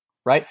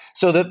right?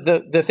 So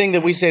the thing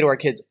that we say to our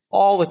kids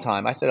all the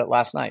time, I said it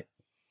last night.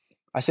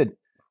 I said,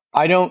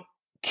 I don't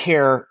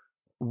care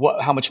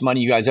how much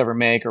money you guys ever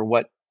make or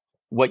what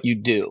you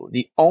do.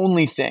 The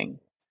only thing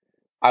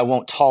I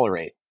won't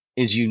tolerate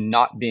is you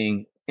not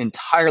being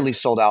entirely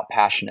sold out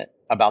passionate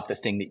about the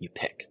thing that you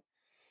pick.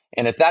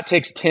 And if that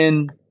takes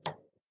 10,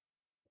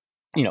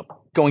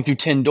 going through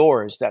 10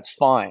 doors, that's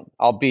fine.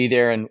 I'll be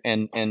there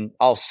and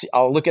I'll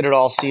look at it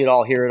all, see it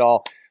all, hear it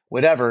all,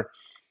 whatever.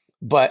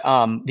 But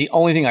the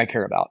only thing I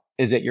care about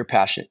is that you're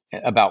passionate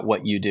about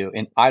what you do.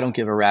 And I don't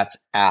give a rat's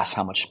ass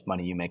how much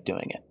money you make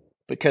doing it.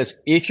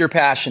 Because if you're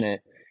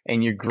passionate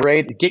and you're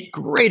get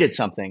great at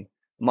something,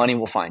 money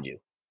will find you,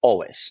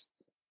 always.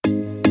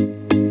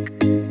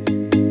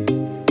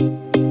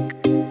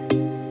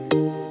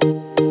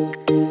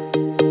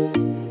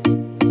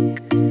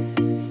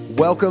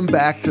 Welcome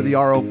back to the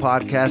RO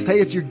Podcast. Hey,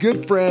 it's your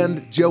good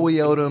friend, Joey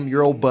Odom,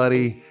 your old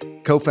buddy,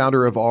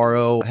 co-founder of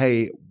RO.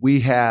 Hey,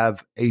 we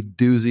have a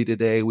doozy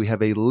today. We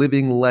have a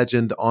living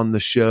legend on the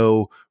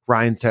show,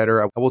 Ryan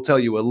Tedder. I will tell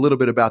you a little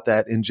bit about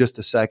that in just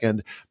a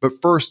second. But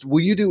first,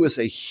 will you do us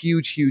a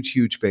huge, huge,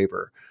 huge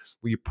favor?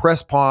 Will you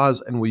press pause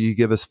and will you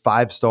give us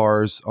 5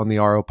 stars on the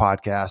RO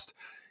Podcast?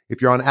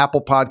 If you're on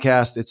Apple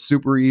Podcasts, it's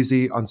super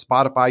easy. On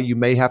Spotify, you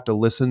may have to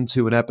listen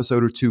to an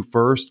episode or two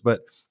first,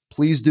 but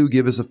please do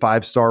give us a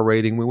 5-star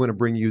rating. We want to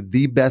bring you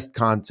the best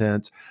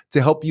content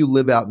to help you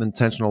live out an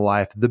intentional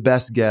life, the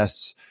best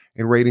guests,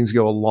 and ratings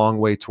go a long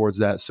way towards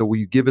that. So will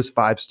you give us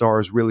 5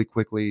 stars really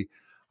quickly?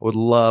 I would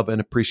love and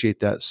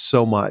appreciate that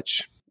so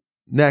much.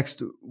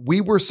 Next,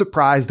 we were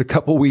surprised a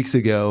couple weeks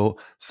ago.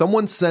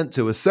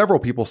 Several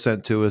people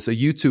sent to us a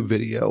YouTube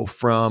video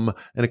from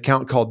an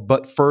account called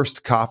But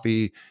First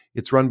Coffee.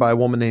 It's run by a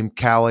woman named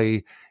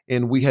Callie.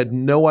 And we had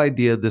no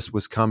idea this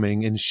was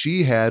coming. And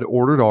she had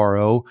ordered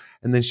RO,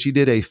 and then she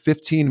did a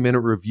 15-minute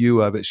review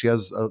of it. She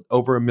has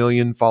over 1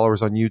 million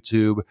followers on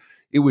YouTube.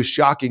 It was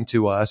shocking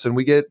to us. And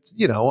we get,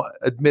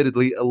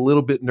 admittedly, a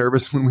little bit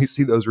nervous when we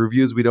see those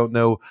reviews we don't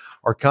know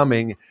are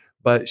coming.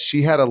 But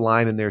she had a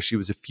line in there. She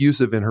was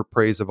effusive in her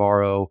praise of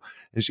RO.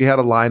 And she had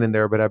a line in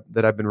there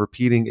that I've been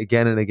repeating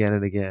again and again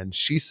and again.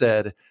 She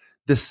said,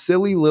 "This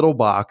silly little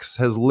box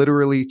has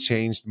literally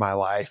changed my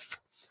life."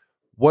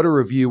 What a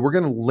review. We're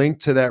going to link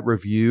to that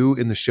review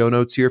in the show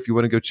notes here if you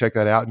want to go check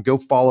that out, and go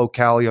follow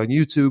Callie on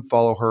YouTube,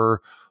 follow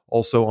her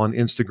also on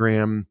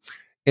Instagram.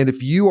 And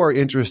if you are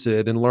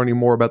interested in learning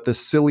more about this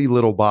silly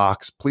little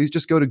box, please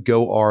just go to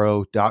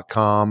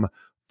goro.com.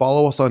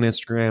 Follow us on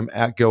Instagram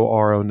at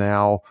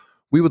GoRONow.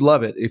 We would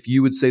love it if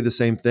you would say the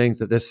same thing,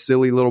 that this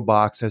silly little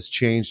box has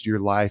changed your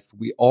life.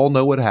 We all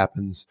know what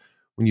happens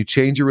when you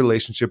change your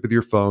relationship with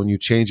your phone, you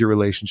change your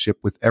relationship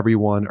with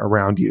everyone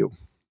around you.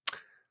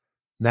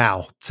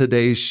 Now,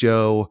 today's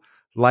show,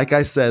 like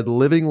I said,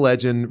 living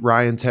legend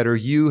Ryan Tedder.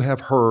 You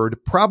have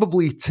heard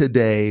probably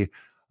today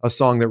a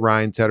song that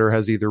Ryan Tedder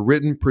has either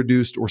written,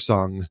 produced, or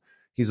sung.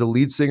 He's a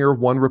lead singer of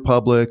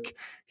OneRepublic.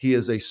 He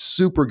is a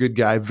super good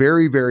guy,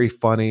 very, very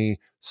funny,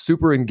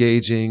 super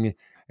engaging.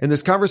 And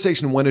this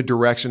conversation went a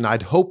direction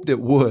I'd hoped it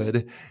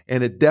would,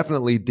 and it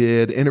definitely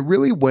did. And it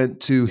really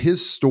went to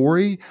his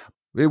story.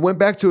 It went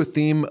back to a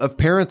theme of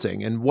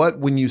parenting and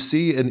when you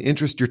see an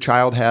interest your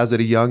child has at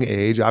a young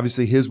age,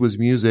 obviously his was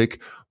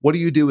music, what do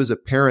you do as a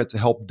parent to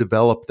help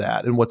develop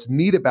that? And what's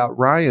neat about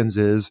Ryan's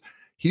is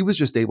he was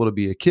just able to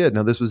be a kid.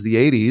 Now, this was the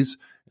 80s,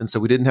 and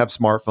so we didn't have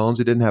smartphones,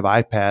 we didn't have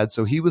iPads,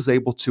 so he was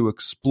able to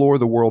explore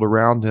the world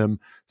around him,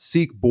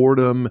 seek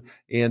boredom,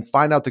 and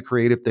find out the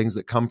creative things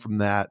that come from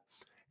that.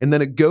 And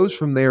then it goes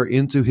from there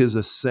into his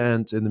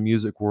ascent in the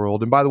music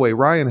world. And by the way,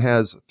 Ryan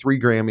has 3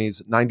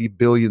 Grammys, 90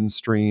 billion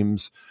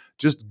streams.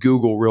 Just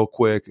Google real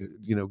quick,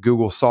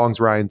 Google songs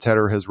Ryan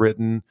Tedder has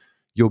written.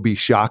 You'll be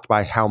shocked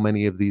by how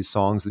many of these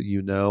songs that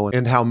you know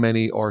and how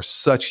many are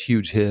such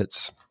huge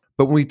hits.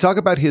 But when we talk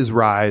about his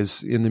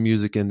rise in the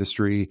music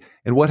industry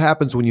and what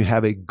happens when you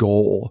have a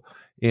goal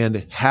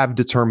and have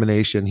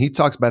determination, he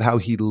talks about how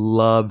he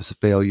loves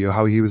failure,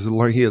 how he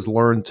has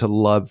learned to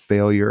love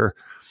failure.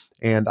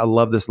 And I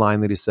love this line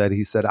that he said.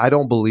 He said, "I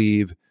don't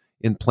believe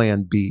in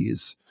plan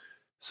Bs."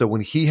 So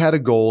when he had a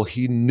goal,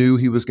 he knew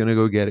he was going to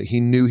go get it.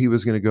 He knew he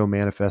was going to go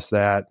manifest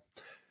that.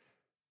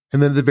 And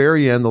then at the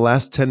very end, the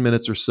last 10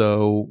 minutes or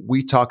so,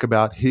 we talk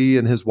about he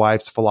and his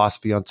wife's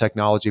philosophy on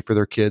technology for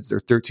their kids, their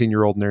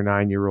 13-year-old and their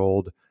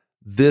 9-year-old.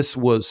 This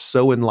was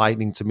so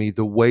enlightening to me,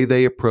 the way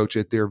they approach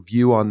it, their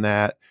view on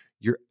that.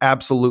 You're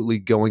absolutely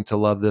going to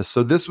love this.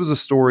 So this was a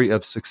story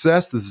of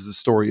success. This is a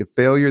story of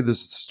failure. This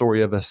is a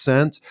story of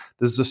ascent.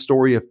 This is a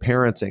story of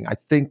parenting. I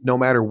think no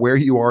matter where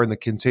you are in the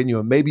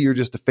continuum, maybe you're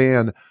just a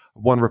fan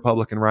of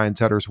OneRepublic and Ryan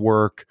Tedder's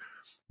work,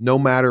 no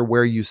matter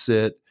where you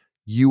sit,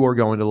 you are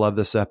going to love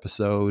this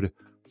episode.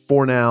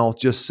 For now,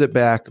 just sit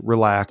back,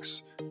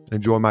 relax, and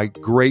enjoy my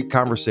great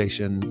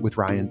conversation with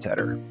Ryan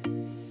Tedder.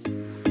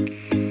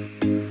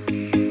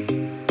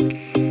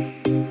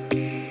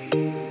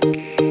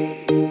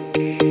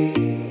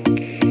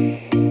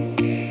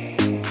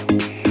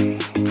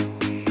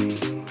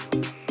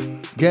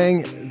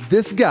 Gang,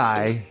 This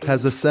guy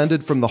has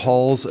ascended from the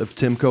halls of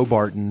Timko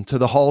Barton to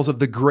the halls of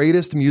the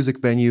greatest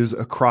music venues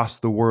across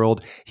the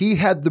world. He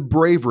had the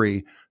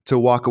bravery to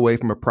walk away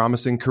from a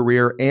promising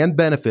career and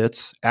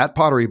benefits at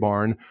Pottery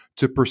Barn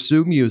to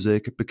pursue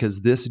music because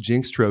this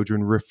Jinx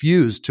Trojan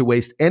refused to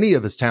waste any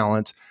of his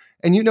talent.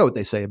 And you know what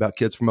they say about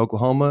kids from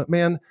Oklahoma,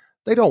 man,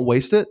 they don't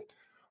waste it.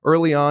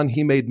 Early on,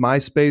 he made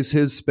MySpace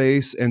his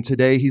space, and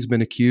today he's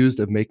been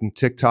accused of making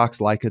TikToks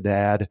like a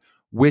dad,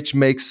 which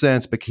makes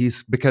sense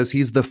because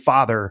he's the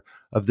father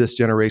of this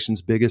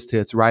generation's biggest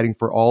hits, writing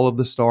for all of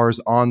the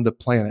stars on the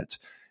planet,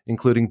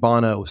 including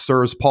Bono,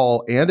 Sirs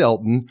Paul and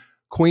Elton,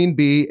 Queen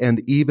Bee, and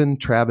even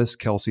Travis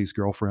Kelce's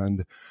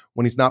girlfriend.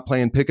 When he's not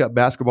playing pickup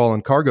basketball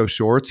in cargo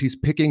shorts, he's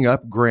picking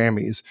up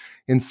Grammys.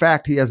 In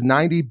fact, he has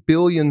 90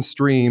 billion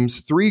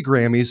streams, 3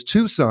 Grammys,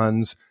 2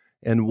 sons,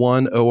 and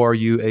 1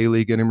 ORU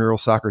A-League intramural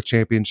soccer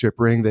championship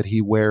ring that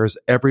he wears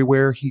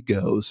everywhere he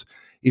goes.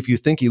 If you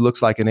think he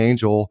looks like an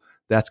angel,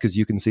 that's because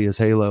you can see his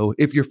halo.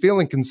 If you're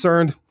feeling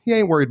concerned, he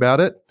ain't worried about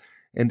it.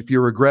 And if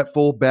you're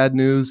regretful, bad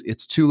news,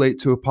 it's too late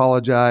to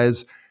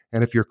apologize.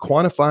 And if you're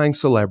quantifying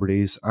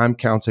celebrities, I'm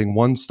counting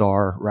 1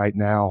 star right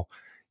now.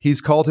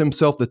 He's called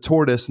himself the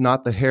tortoise,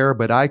 not the hare,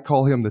 but I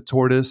call him the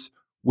tortoise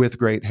with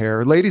great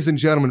hair. Ladies and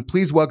gentlemen,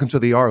 please welcome to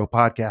the RO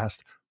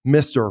podcast,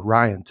 Mr.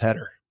 Ryan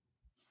Tedder.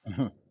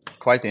 Mm-hmm.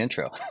 Quite the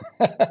intro.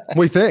 What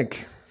do you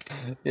think?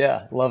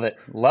 Yeah, love it.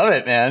 Love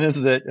it, man. This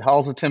is the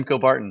halls of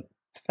Timko Barton.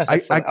 I got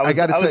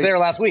to tell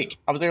you.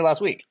 I was there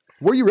last week.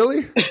 Were you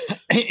really?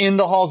 In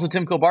the halls of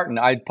Timko Barton.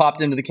 I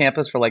popped into the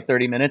campus for like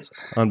 30 minutes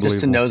just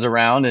to nose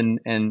around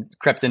and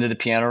crept into the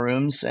piano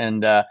rooms.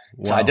 And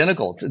it's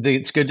identical.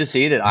 It's good to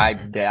see that I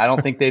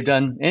don't think they've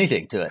done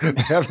anything to it.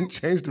 They haven't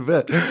changed a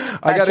bit.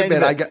 I got to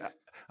admit,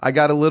 I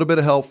got a little bit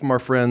of help from our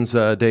friends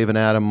Dave and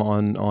Adam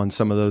on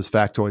some of those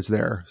factoids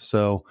there.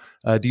 So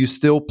do you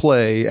still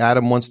play?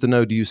 Adam wants to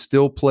know, do you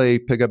still play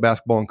pickup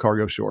basketball in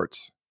cargo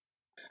shorts?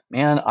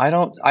 Man, I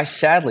don't. I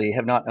sadly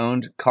have not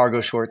owned cargo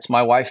shorts.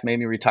 My wife made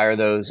me retire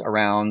those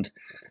around,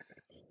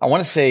 I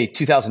want to say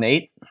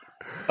 2008,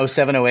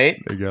 07,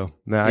 08. There you go.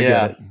 Now I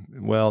get it.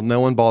 Well, no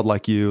one balled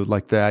like you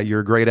like that. You're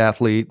a great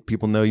athlete.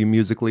 People know you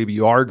musically, but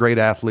you are a great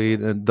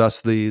athlete, and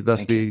thus the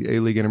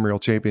A-League intramural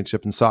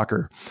championship in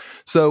soccer.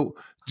 So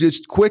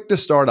just quick to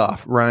start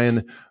off,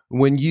 Ryan,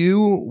 when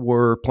you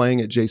were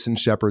playing at Jason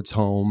Shepard's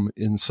home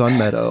in Sun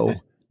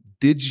Meadow,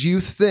 did you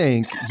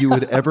think you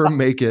would ever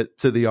make it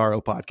to the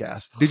RO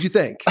podcast? Did you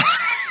think?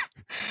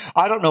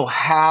 I don't know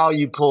how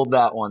you pulled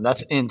that one.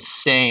 That's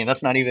insane.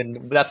 That's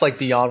like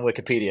beyond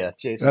Wikipedia.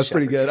 Jason That's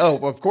Shepard. pretty good.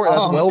 Oh, of course.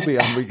 That's well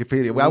beyond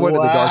Wikipedia. I went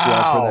to the dark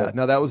web for that.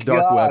 No, that was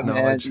dark web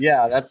knowledge. Man.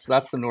 Yeah,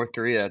 that's some North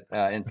Korea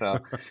info.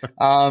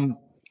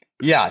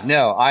 Yeah,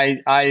 no,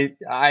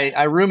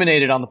 I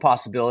ruminated on the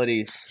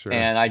possibilities, sure.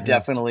 And I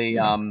definitely,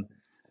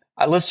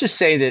 let's just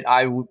say that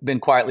I've been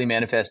quietly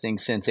manifesting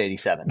since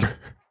 '87.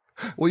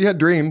 Well, you had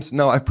dreams.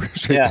 No, I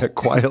appreciate that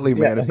quietly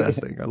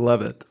manifesting. I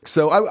love it.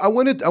 So I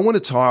want to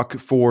talk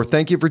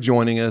thank you for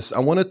joining us. I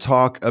want to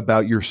talk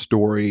about your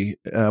story.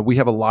 We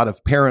have a lot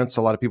of parents,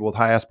 a lot of people with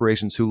high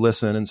aspirations who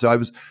listen. And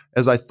so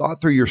as I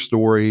thought through your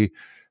story,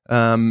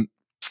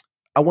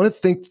 I want to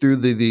think through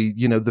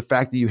the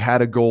fact that you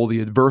had a goal,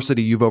 the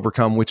adversity you've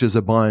overcome, which is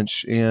a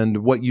bunch, and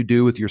what you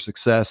do with your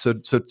success. So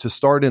to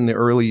start in the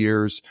early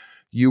years,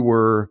 you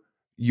were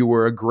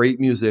a great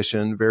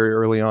musician very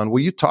early on.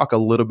 Will you talk a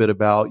little bit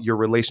about your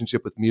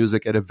relationship with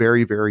music at a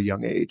very, very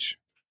young age?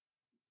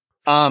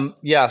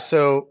 Yeah.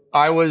 So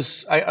I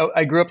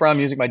grew up around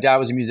music. My dad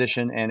was a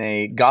musician and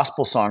a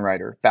gospel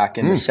songwriter back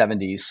in the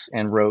 70s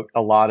and wrote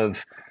a lot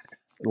of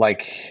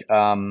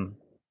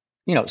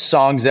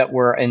songs that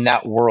were in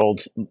that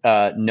world,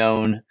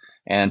 known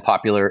and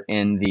popular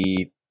in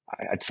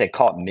I'd say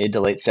call it mid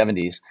to late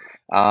 70s.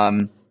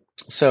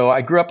 So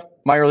I grew up,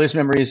 my earliest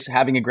memories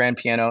having a grand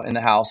piano in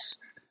the house.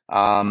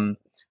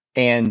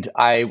 And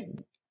I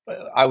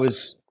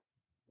was,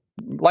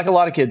 like a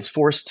lot of kids,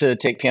 forced to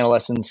take piano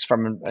lessons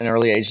from an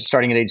early age.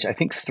 Starting at age, I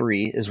think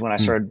 3 is when I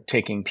started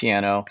taking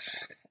piano.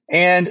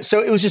 And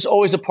so it was just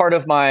always a part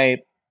of my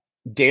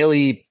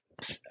daily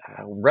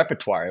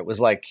repertoire. It was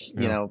like,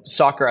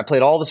 soccer. I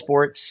played all the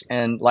sports,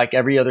 and like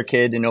every other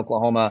kid in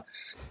Oklahoma,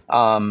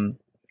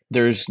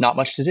 there's not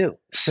much to do.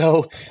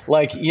 So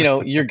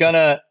you're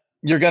gonna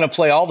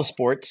play all the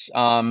sports.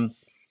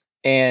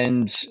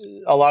 And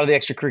a lot of the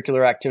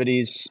extracurricular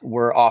activities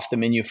were off the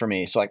menu for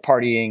me. So like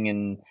partying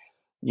and,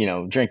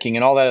 drinking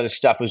and all that other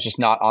stuff was just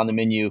not on the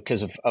menu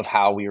because of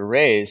how we were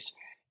raised.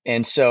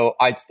 And so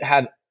I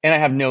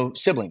have no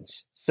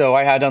siblings. So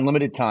I had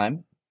unlimited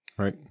time,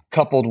 right?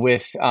 Coupled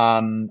with,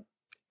 an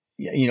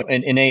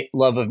innate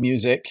love of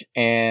music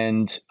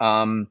and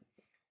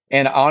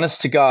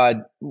honest to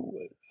God,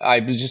 I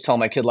was just telling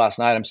my kid last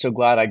night, I'm so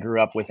glad I grew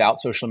up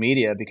without social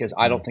media because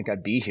I don't think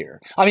I'd be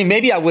here. I mean,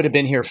 maybe I would have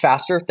been here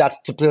faster. That's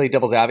to play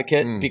devil's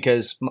advocate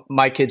because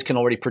my kids can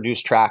already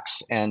produce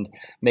tracks and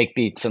make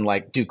beats and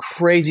do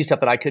crazy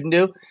stuff that I couldn't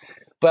do.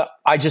 But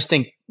I just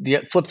think the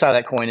flip side of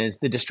that coin is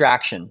the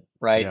distraction,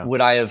 right? Yeah.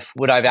 Would I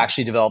have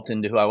actually developed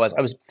into who I was?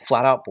 I was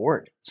flat out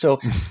bored. So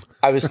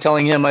I was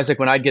telling him, I was like,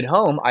 when I'd get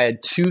home, I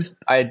had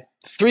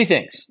three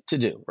things to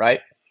do,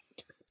 right?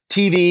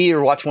 TV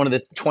or watch one of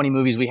the 20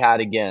 movies we had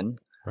again.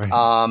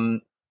 Right.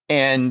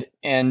 And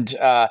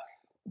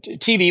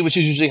TV, which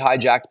is usually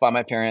hijacked by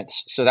my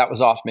parents. So that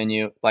was off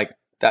menu. Like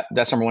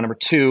that's number one. Number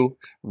two,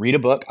 read a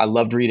book. I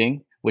loved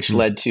reading, which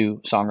led to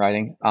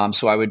songwriting.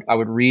 So I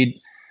would read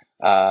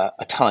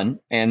a ton.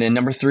 And then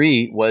number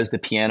three was the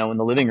piano in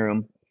the living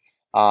room,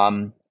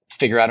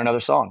 figure out another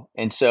song.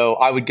 And so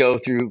I would go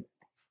through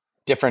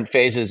different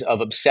phases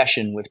of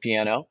obsession with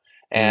piano.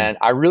 And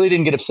I really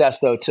didn't get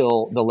obsessed though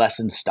till the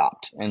lessons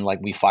stopped and like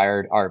we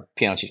fired our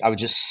piano teacher. I was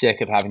just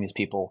sick of having these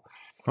people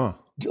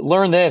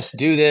learn this,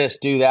 do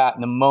that.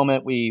 And the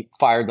moment we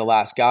fired the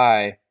last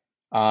guy,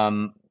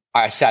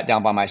 I sat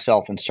down by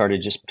myself and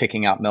started just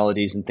picking out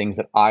melodies and things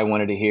that I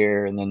wanted to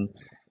hear. And then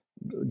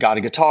got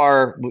a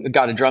guitar,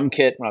 got a drum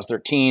kit when I was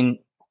 13,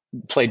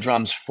 played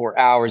drums for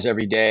hours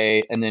every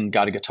day. And then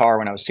got a guitar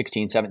when I was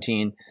 16,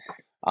 17,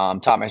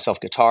 taught myself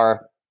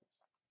guitar.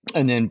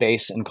 And then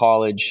bass in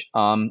college.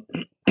 And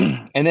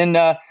then,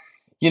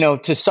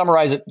 to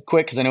summarize it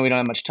quick, because I know we don't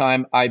have much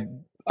time, I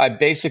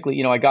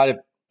basically, I got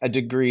a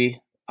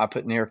degree, I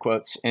put in air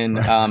quotes, in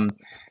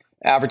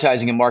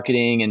advertising and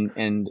marketing.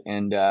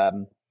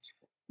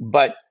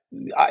 But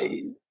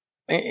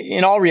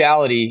in all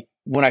reality,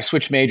 when I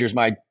switched majors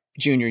my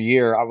junior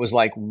year, I was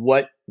like,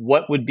 what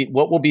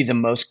will be the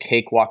most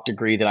cakewalk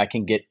degree that I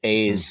can get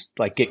A's,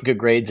 like get good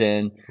grades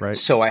in. Right.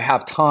 So I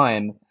have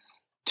time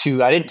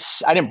to, I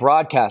didn't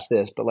broadcast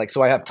this, but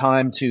so I have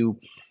time to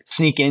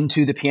sneak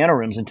into the piano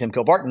rooms in Tim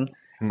Kilbarton.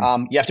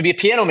 You have to be a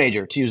piano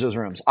major to use those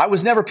rooms. I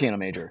was never a piano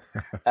major.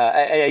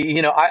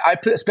 I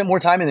spent more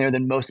time in there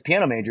than most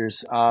piano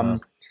majors.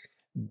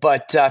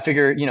 But I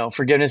figure,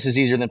 forgiveness is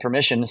easier than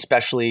permission,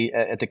 especially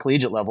at the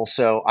collegiate level.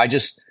 So I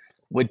just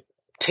would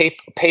tape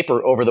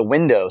paper over the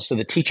window so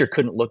the teacher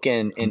couldn't look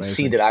in and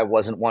see that I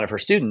wasn't one of her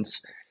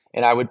students.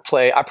 And I would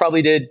play, I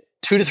probably did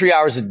 2 to 3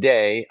 hours a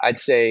day. I'd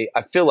say,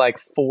 I feel like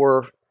 4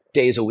 or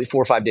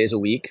 5 days a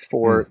week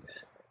for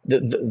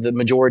the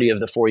majority of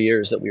the 4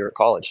 years that we were at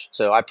college.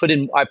 So I put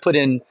in,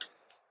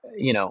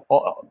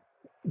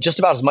 just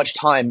about as much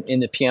time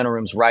in the piano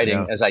rooms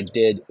writing as I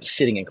did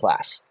sitting in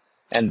class.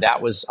 And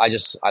that was, I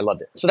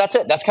loved it. So that's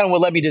it. That's kind of what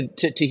led me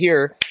to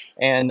here.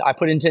 And I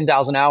put in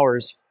 10,000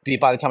 hours.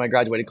 By the time I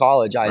graduated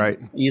college, I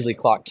easily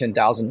clocked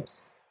 10,000,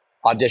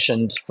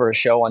 auditioned for a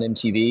show on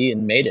MTV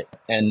and made it.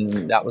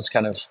 And that was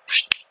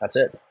that's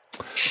it.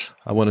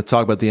 I want to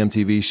talk about the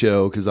MTV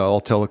show because I'll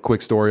tell a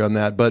quick story on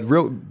that. But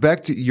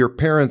back to your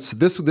parents,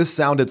 this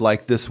sounded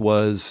like this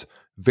was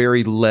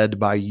very led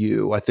by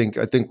you. I think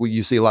when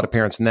you see a lot of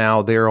parents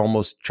now, they're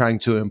almost trying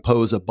to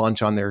impose a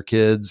bunch on their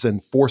kids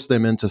and force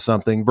them into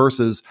something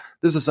versus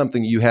this is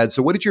something you had.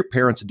 So what did your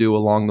parents do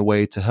along the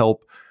way to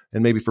help?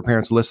 And maybe for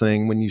parents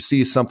listening, when you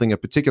see something, a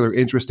particular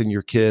interest in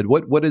your kid,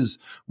 what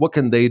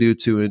can they do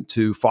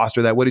to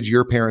foster that? What did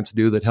your parents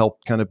do that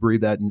helped kind of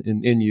breed that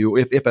in you,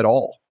 if at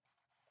all?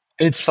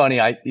 It's funny.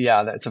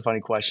 That's a funny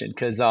question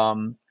because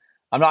I'm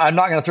not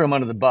going to throw them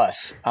under the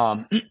bus.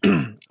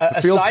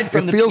 It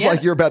feels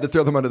like you're about to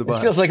throw them under the bus.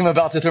 It feels like I'm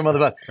about to throw them under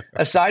the bus.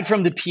 Aside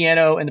from the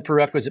piano and the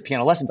prerequisite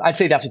piano lessons, I'd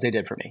say that's what they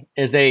did for me.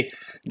 Is they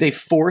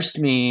forced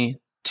me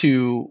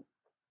to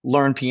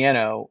learn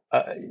piano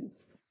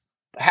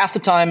half the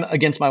time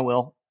against my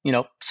will.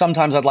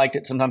 Sometimes I liked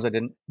it, sometimes I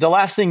didn't. The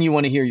last thing you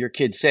want to hear your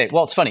kids say,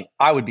 well, it's funny.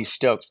 I would be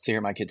stoked to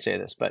hear my kids say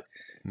this, but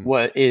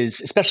what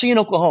is, especially in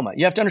Oklahoma,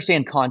 you have to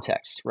understand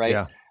context, right?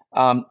 Yeah.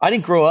 I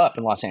didn't grow up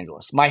in Los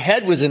Angeles. My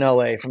head was in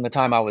LA from the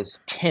time I was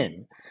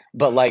 10,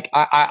 but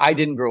I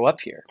didn't grow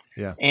up here.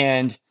 Yeah.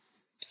 And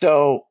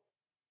so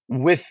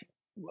with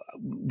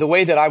the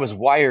way that I was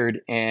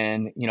wired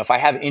and, if I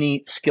have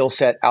any skill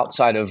set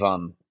outside of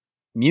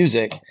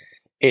music,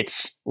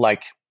 it's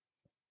like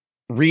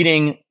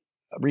reading,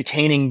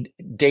 retaining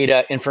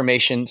data,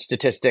 information,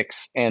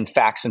 statistics, and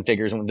facts and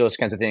figures and those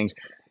kinds of things,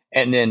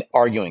 and then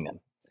arguing them.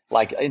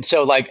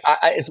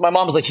 It's my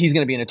mom was like, he's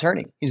going to be an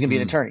attorney. He's going to be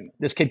an attorney.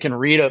 This kid can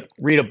read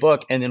a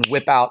book and then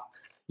whip out,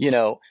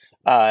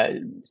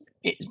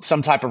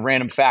 some type of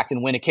random fact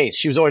and win a case.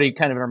 She was already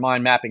kind of in her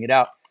mind mapping it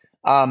out.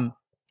 I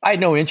had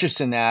no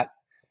interest in that.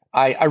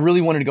 I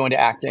really wanted to go into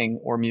acting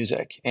or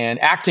music, and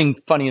acting,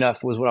 funny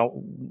enough, was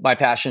my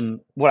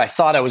passion, what I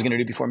thought I was going to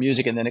do before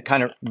music. And then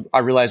I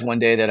realized one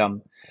day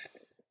that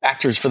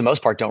actors for the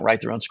most part don't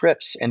write their own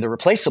scripts and they're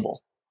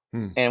replaceable.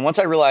 And once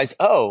I realized,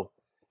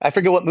 I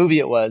forget what movie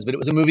it was, but it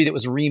was a movie that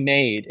was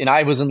remade. And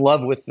I was in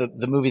love with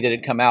the movie that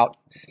had come out.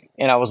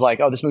 And I was like,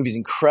 this movie's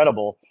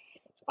incredible.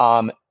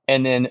 And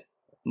then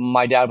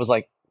my dad was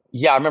like,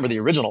 yeah, I remember the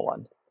original one.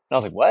 And I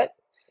was like, what?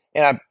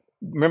 And I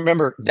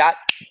remember that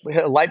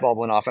light bulb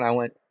went off and I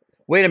went,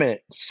 wait a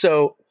minute.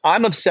 So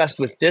I'm obsessed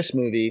with this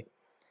movie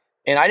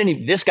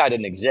and this guy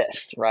didn't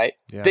exist, right?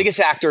 Yeah. Biggest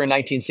actor in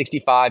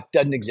 1965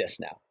 doesn't exist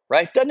now,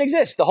 right? Doesn't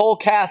exist. The whole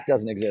cast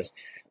doesn't exist.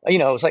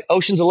 It's like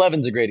Ocean's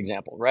 11's a great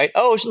example, right?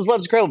 Oh, Ocean's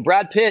 11's great,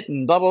 Brad Pitt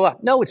and blah blah blah.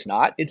 No, it's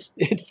not. It's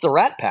the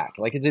Rat Pack.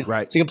 Like it's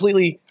Right.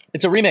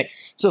 it's a remake.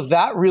 So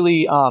that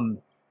really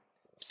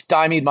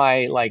stymied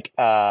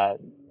my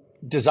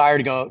desire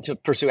to go to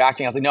pursue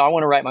acting. I was like, no, I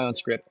want to write my own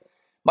script.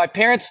 My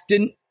parents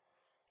didn't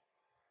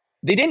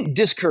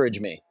discourage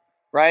me,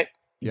 right?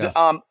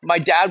 Yeah. My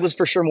dad was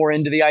for sure more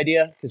into the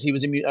idea because he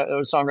was a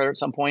songwriter at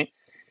some point.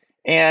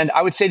 And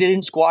I would say they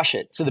didn't squash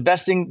it. So the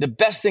best thing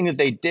that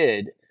they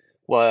did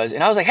was,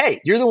 and I was like, hey,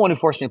 you're the one who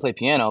forced me to play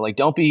piano. Like,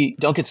 don't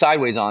get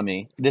sideways on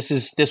me. This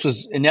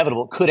was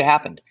inevitable. It could have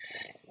happened.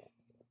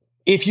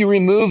 If you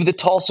remove the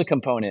Tulsa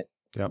component,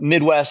 Yep.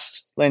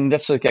 Midwest, and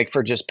that's like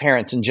for just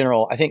parents in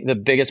general, I think the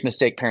biggest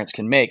mistake parents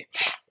can make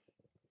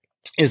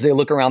is they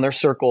look around their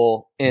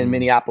circle in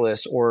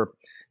Minneapolis or,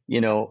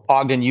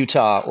 Ogden,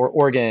 Utah, or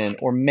Oregon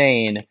or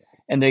Maine,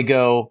 and they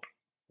go,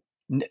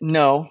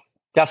 no,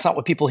 that's not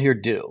what people here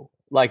do.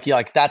 Like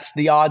that's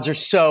the odds are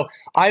so.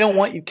 I don't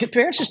want you.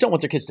 Parents just don't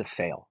want their kids to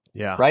fail.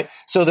 Yeah. Right.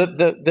 So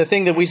the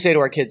thing that we say to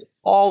our kids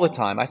all the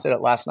time, I said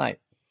it last night.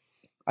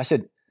 I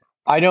said,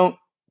 I don't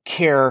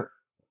care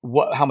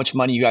how much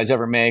money you guys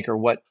ever make or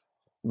what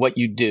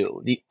you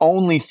do. The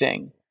only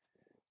thing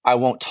I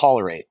won't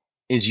tolerate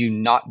is you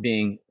not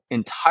being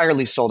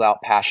entirely sold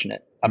out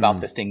passionate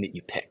about the thing that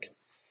you pick.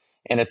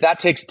 And if that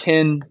takes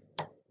 10,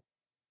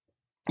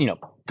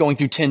 going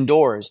through 10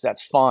 doors,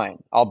 that's fine.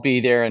 I'll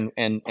be there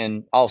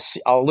and I'll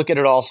look at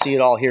it all, see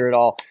it all, hear it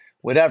all,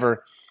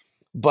 whatever.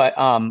 But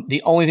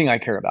the only thing I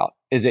care about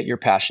is that you're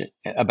passionate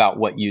about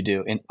what you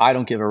do. And I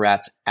don't give a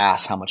rat's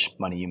ass how much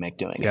money you make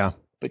doing it.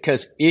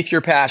 Because if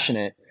you're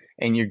passionate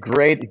and you're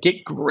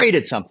get great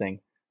at something,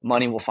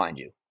 money will find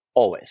you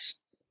always,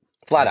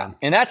 flat out.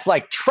 And that's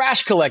like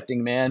trash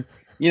collecting, man.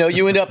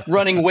 You end up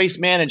running waste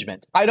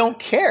management. I don't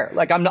care.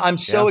 Like I'm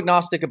so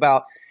agnostic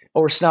about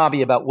or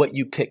snobby about what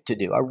you pick to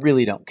do. I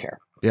really don't care.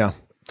 Yeah.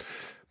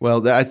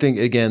 Well, I think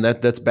again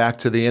that's back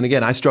to the, and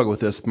again I struggle with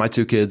this with my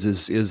two kids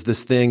is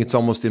this thing. It's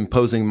almost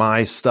imposing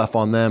my stuff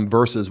on them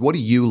versus what do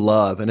you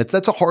love, and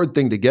that's a hard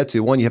thing to get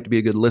to. One, you have to be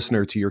a good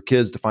listener to your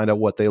kids to find out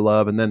what they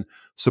love, and then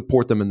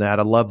support them in that.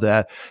 I love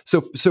that.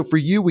 So for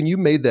you, when you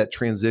made that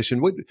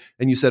transition,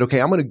 and you said, okay,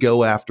 I'm going to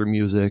go after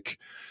music.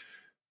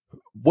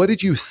 What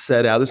did you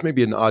set out? This may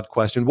be an odd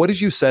question. What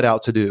did you set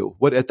out to do?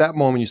 What at that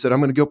moment you said, I'm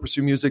going to go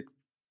pursue music.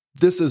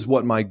 This is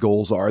what my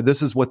goals are.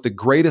 This is what the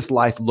greatest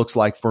life looks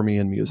like for me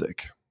in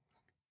music.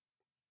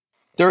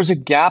 There's a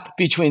gap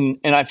between,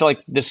 and I feel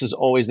like this is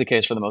always the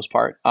case for the most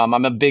part. I'm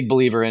a big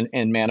believer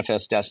in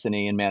manifest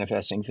destiny and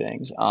manifesting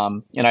things.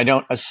 And I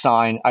don't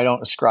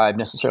ascribe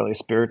necessarily a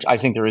spiritual. I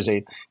think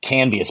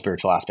can be a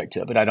spiritual aspect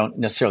to it, but I don't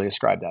necessarily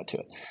ascribe that to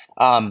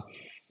it.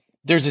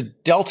 There's a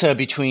delta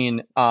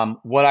between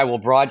what I will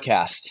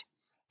broadcast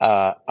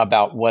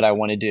about what I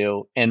want to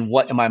do and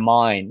what in my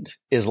mind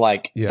is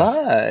like,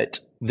 but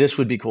this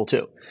would be cool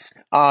too.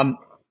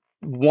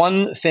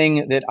 One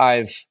thing that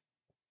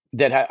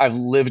I've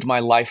lived my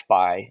life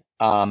by,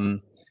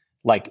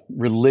 like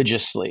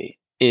religiously,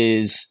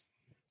 is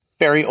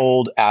very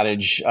old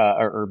adage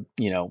or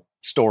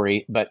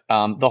story, but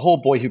the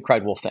whole boy who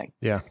cried wolf thing.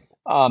 Yeah.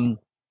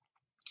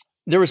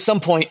 There was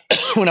some point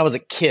when I was a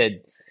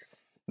kid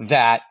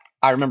that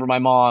I remember my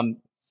mom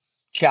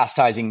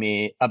chastising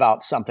me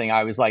about something.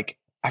 I was like,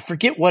 I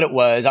forget what it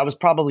was. I was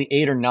probably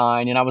 8 or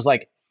 9, and I was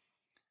like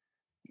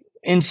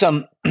in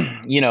some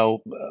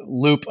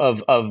loop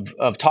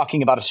of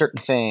talking about a certain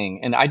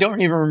thing, and I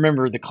don't even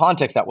remember the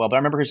context that well, but I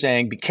remember her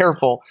saying, be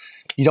careful,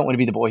 you don't want to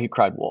be the boy who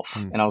cried wolf.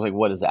 And I was like,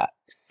 what is that?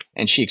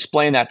 And she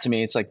explained that to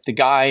me. It's like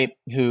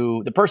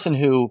the person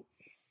who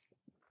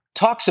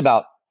talks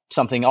about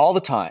something all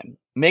the time,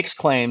 makes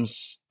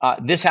claims,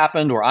 this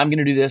happened, or I'm going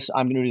to do this,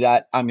 I'm going to do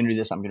that, I'm going to do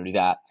this, I'm going to do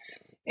that.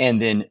 And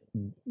then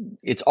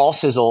it's all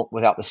sizzle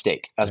without the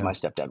steak, as my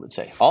stepdad would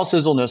say. All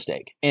sizzle, no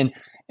steak. And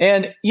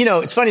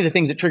it's funny the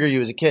things that trigger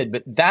you as a kid,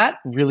 but that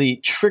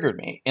really triggered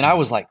me. And I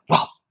was like,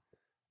 well,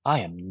 I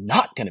am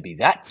not going to be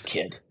that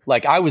kid.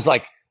 Like I was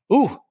like,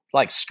 ooh,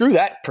 like screw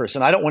that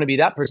person. I don't want to be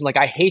that person. Like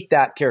I hate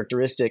that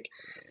characteristic.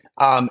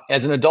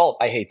 As an adult,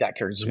 I hate that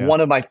character. It's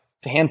one of my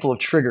handful of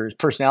triggers,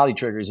 personality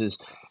triggers is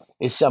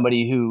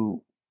somebody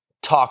who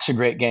talks a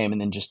great game and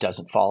then just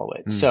doesn't follow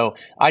it. So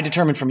I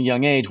determined from a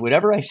young age,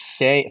 whatever I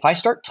say, if I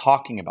start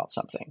talking about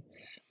something,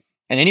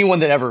 and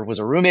anyone that ever was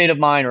a roommate of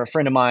mine or a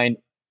friend of mine,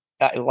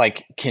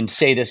 can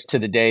say this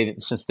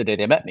since the day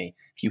they met me.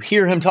 If you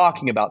hear him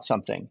talking about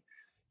something,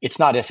 it's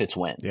not if, it's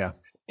when. Yeah.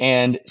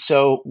 And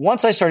so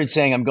once I started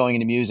saying I'm going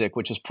into music,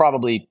 which was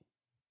probably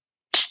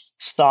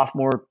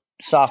sophomore,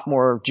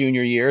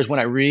 junior years, when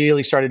I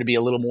really started to be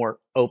a little more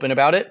open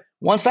about it.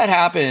 Once that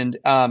happened,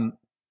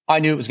 I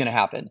knew it was going to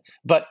happen.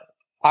 But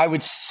I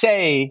would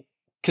say,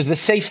 because the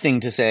safe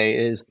thing to say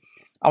is,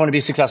 I want to be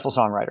a successful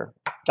songwriter.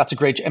 That's a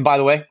great, and by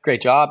the way,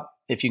 great job.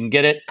 If you can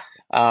get it,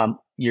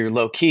 you're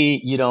low key.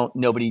 You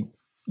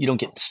don't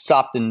get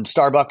stopped in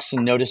Starbucks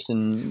and noticed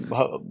in,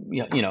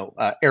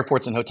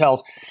 airports and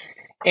hotels.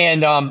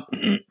 And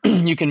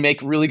you can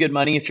make really good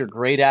money if you're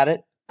great at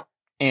it.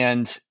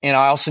 and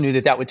I also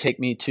knew that would take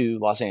me to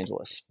Los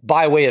Angeles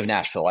by way of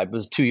Nashville. I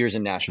was 2 years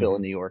in Nashville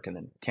and New York, and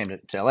then came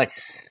to LA.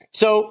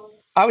 So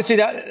I would say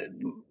that,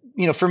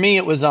 for me,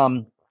 it was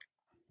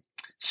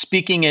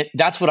speaking it.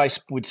 That's what I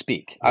would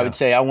speak. Yeah. I would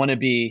say I want to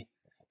be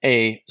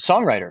a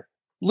songwriter.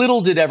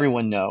 Little did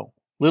everyone know.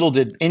 Little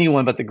did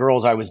anyone but the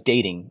girls I was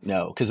dating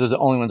know, because those are the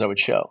only ones I would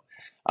show.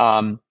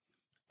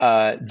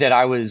 That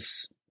I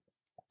was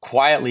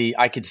quietly,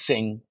 I could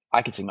sing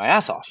my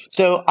ass off.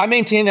 So I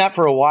maintained that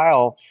for a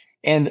while,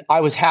 and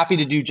I was happy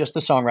to do just the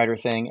songwriter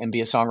thing and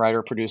be a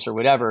songwriter, producer,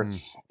 whatever.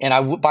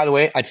 And by the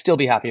way, I'd still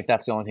be happy if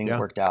that's the only thing that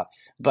worked out.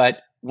 But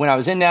when I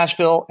was in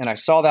Nashville and I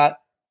saw that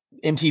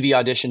MTV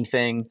audition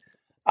thing,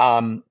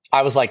 I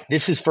was like,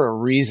 this is for a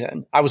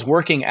reason. I was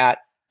working at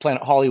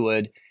Planet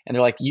Hollywood, and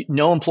they're like,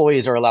 no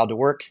employees are allowed to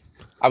work.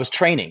 I was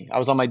training. I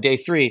was on my day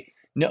 3.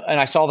 No, and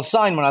I saw the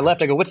sign when I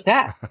left. I go, what's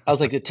that? I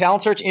was like, the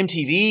talent search,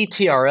 MTV,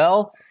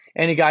 TRL.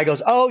 And a guy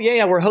goes, oh,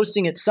 yeah, we're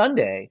hosting it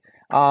Sunday.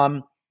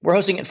 We're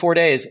hosting it in 4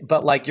 days,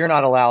 but like, you're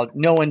not allowed.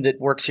 No one that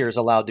works here is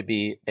allowed to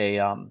be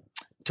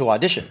to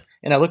audition.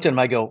 And I looked at him,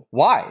 I go,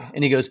 why?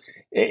 And he goes,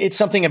 it's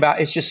something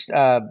about, it's just,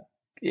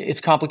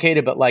 it's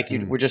complicated, but like,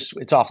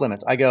 it's off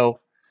limits. I go,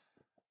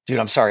 dude,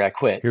 I'm sorry, I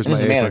quit. Here's and this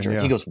my is the apron, manager.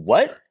 yeah. He goes,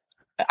 what?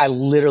 I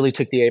literally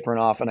took the apron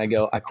off and I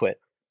go, I quit.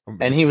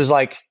 And he was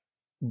like,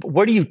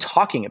 what are you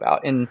talking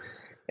about? And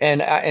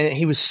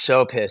he was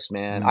so pissed,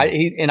 man. I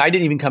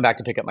didn't even come back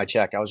to pick up my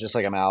check. I was just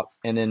like, I'm out.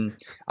 And then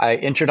I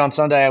entered on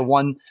Sunday. I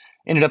won,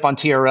 ended up on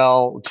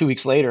TRL 2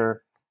 weeks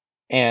later.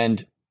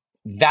 And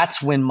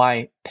that's when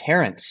my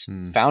parents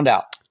found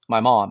out.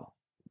 My mom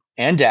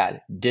and dad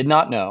did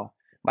not know.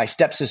 My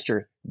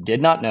stepsister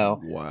did not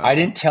know. Wow. I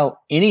didn't tell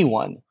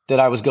anyone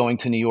that I was going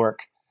to New York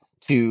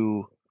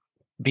to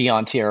be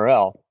on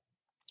TRL.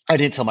 I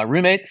didn't tell my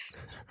roommates.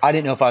 I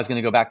didn't know if I was going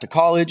to go back to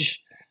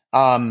college.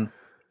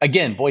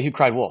 Again, boy who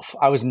cried wolf.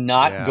 I was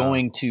not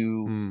going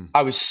to,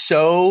 I was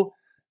so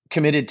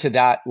committed to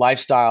that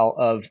lifestyle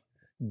of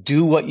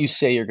do what you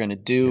say you're going to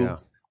do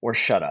or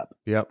shut up.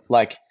 Yep.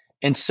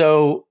 And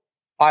so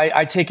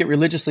I take it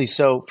religiously.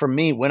 So for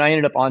me, when I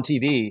ended up on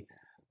TV,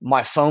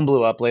 my phone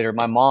blew up later.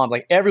 My mom,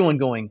 like everyone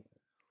going,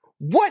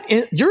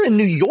 you're in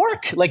New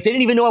York? Like they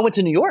didn't even know I went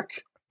to New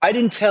York. I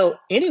didn't tell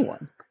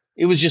anyone.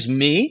 It was just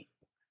me.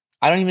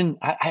 I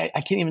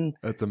can't even.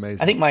 That's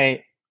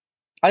amazing.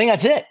 I think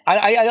that's it.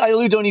 I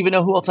really don't even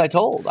know who else I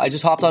told. I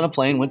just hopped on a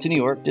plane, went to New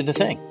York, did the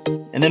thing,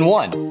 and then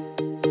won.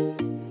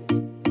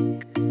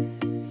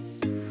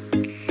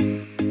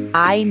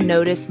 I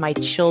notice my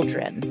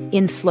children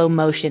in slow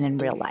motion in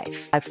real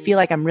life. I feel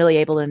like I'm really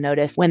able to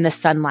notice when the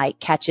sunlight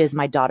catches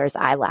my daughter's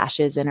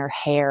eyelashes and her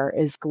hair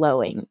is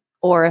glowing.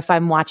 Or if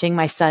I'm watching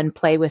my son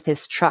play with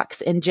his trucks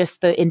and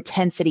just the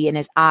intensity in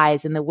his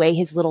eyes and the way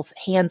his little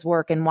hands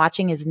work and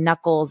watching his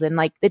knuckles and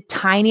like the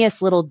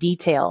tiniest little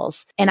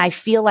details. And I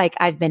feel like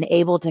I've been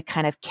able to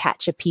kind of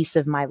catch a piece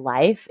of my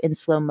life in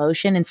slow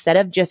motion instead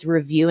of just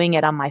reviewing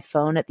it on my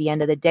phone at the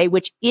end of the day,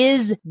 which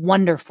is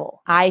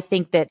wonderful. I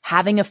think that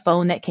having a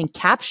phone that can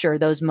capture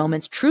those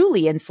moments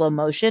truly in slow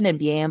motion and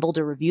being able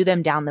to review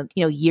them down the,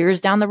 years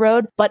down the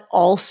road, but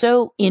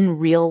also in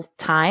real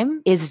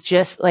time is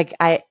just like,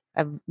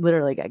 I've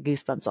literally got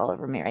goosebumps all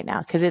over me right now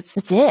because it's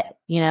it,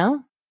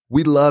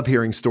 We love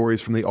hearing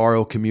stories from the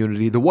RO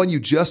community. The one you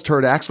just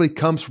heard actually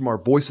comes from our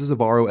Voices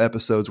of RO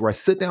episodes where I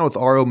sit down with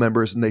RO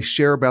members and they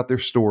share about their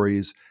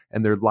stories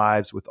and their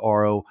lives with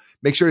RO.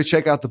 Make sure to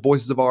check out the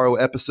Voices of RO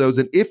episodes.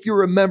 And if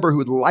you're a member who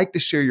would like to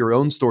share your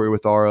own story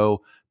with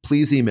RO,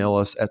 please email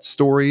us at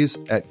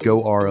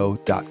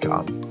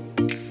stories@goro.com.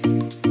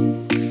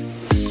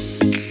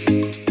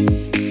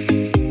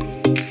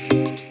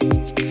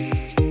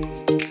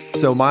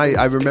 So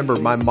I remember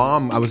my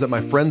mom, I was at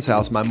my friend's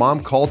house. My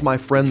mom called my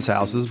friend's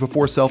house. This is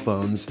before cell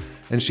phones.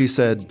 And she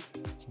said,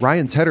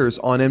 Ryan Tedder's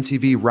on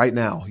MTV right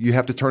now. You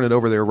have to turn it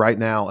over there right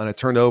now. And I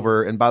turned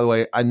over. And by the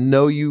way, I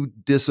know you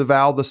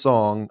disavow the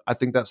song. I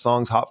think that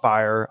song's hot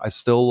fire. I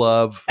still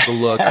love The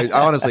Look. I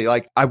honestly,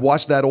 I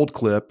watched that old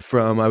clip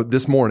from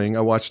this morning.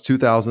 I watched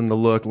 2000, The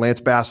Look.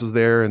 Lance Bass was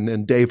there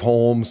and Dave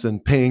Holmes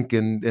and Pink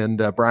and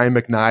Brian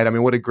McKnight. I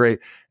mean, what a great,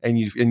 and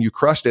you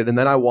crushed it. And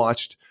then I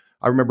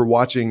remember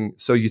watching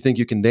So You Think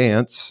You Can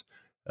Dance,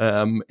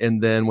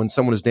 and then when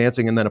someone is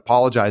dancing and then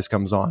Apologize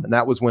comes on. And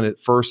that was when it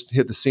first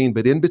hit the scene.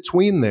 But in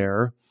between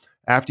there,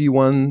 after you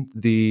won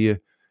the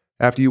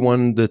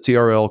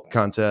TRL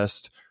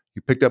contest,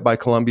 you picked up by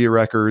Columbia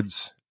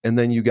Records, and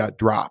then you got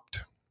dropped.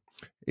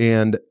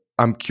 And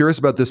I'm curious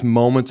about this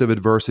moment of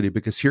adversity,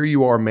 because here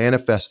you are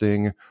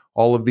manifesting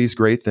all of these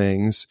great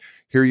things.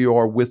 Here you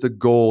are with a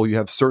goal. You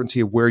have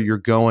certainty of where you're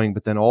going,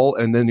 but then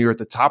you're at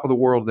the top of the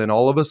world. Then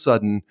all of a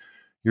sudden,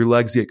 your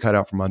legs get cut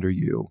out from under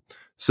you.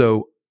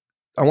 So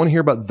I want to hear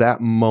about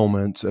that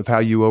moment of how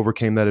you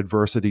overcame that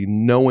adversity,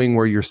 knowing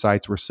where your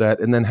sights were set,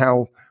 and then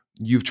how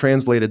you've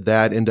translated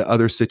that into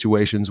other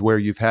situations where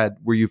you've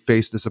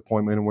faced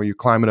disappointment and where you're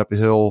climbing up a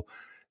hill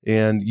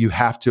and you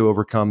have to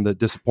overcome the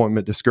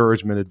disappointment,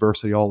 discouragement,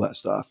 adversity, all that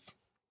stuff.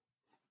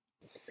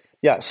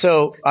 Yeah.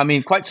 So,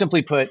 quite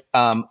simply put,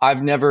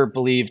 I've never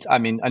believed,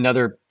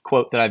 another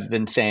quote that I've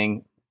been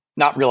saying,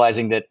 not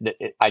realizing that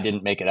I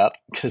didn't make it up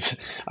because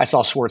I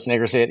saw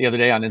Schwarzenegger say it the other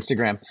day on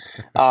Instagram.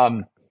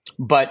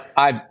 But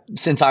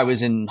since I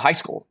was in high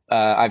school,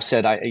 I've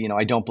said,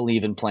 I don't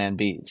believe in plan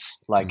Bs.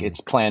 Like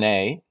it's plan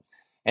A.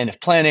 And if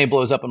plan A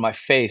blows up in my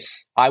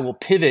face, I will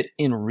pivot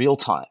in real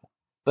time,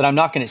 but I'm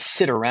not going to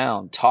sit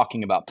around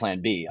talking about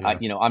plan B. Yeah.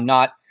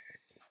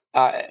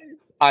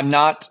 I'm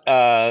not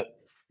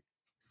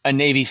a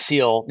Navy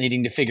SEAL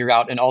needing to figure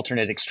out an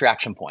alternate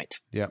extraction point.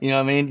 Yeah. You know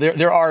what I mean?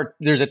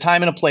 There's a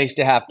time and a place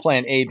to have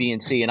plan A, B,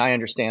 and C, and I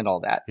understand all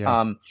that.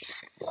 Yeah.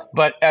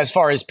 But as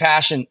far as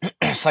passion,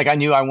 it's like I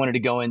knew I wanted to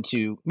go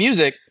into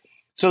music,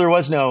 so there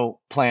was no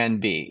plan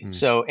B.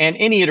 So, and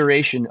any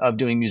iteration of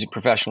doing music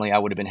professionally, I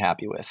would have been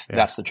happy with. Yeah.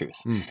 That's the truth.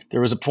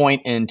 There was a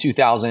point in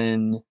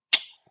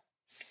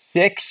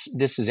 2006,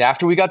 this is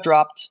after we got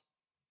dropped.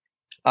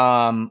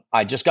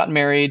 I just got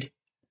married,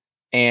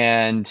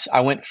 and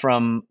I went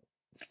from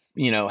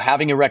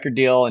having a record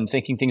deal and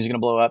thinking things are going to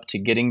blow up to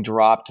getting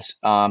dropped.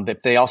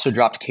 But they also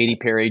dropped Katy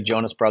Perry,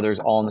 Jonas Brothers,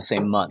 all in the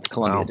same month.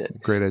 Columbia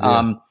did. Great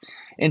idea.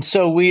 And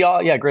so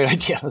great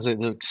idea. It was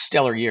a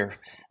stellar year.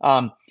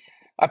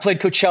 I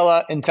played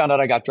Coachella and found out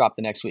I got dropped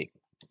the next week.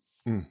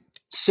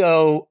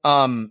 So,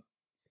 and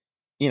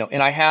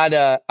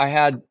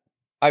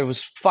I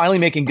was finally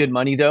making good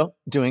money though,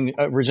 doing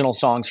original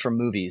songs for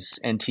movies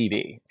and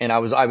TV. And I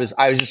was yes.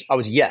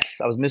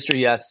 I was Mr.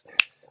 Yes.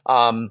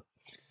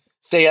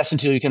 Say yes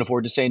until you can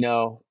afford to say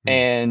no.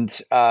 And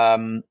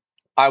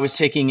I was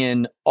taking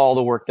in all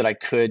the work that I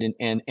could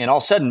and all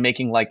of a sudden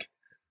making like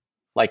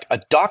a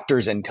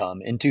doctor's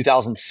income in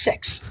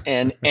 2006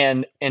 and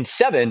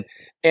 7.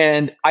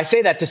 And I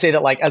say that to say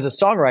that like as a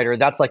songwriter,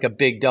 that's like a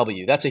big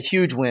W. That's a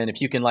huge win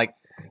if you can like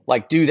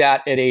do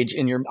that at age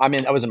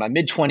I was in my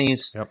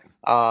mid-20s. Yep.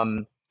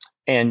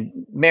 And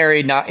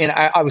married now, and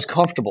I was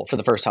comfortable for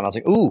the first time. I was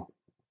like, ooh,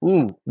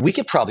 we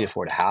could probably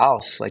afford a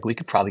house. Like we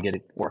could probably get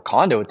a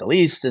condo at the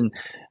least. And,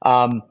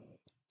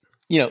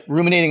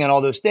 ruminating on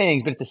all those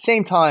things. But at the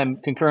same time,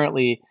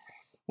 concurrently,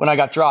 when I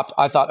got dropped,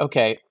 I thought,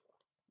 okay,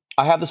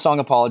 I have the song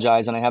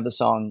Apologize and I have the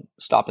song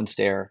Stop and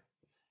Stare.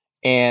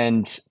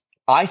 And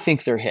I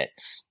think they're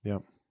hits. Yeah.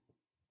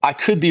 I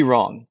could be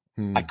wrong.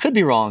 I could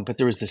be wrong, but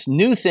there was this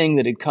new thing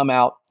that had come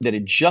out that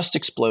had just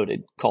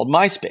exploded called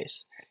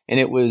MySpace. And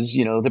it was,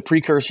 the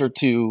precursor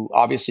to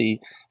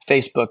obviously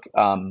Facebook,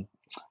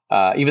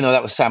 even though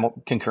that was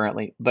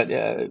concurrently, but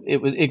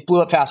it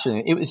blew up faster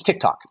than it was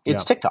TikTok.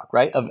 It's TikTok,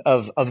 right?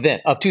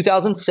 Of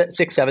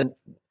 2006, 7,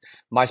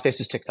 MySpace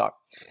was TikTok.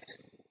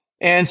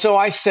 And so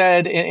I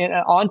said,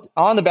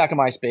 on the back of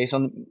MySpace,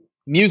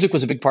 music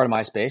was a big part of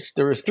MySpace.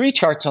 There was 3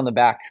 charts on the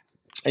back.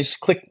 I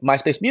just click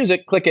MySpace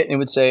Music, click it, and it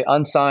would say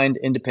unsigned,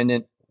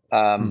 independent,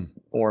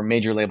 or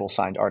major label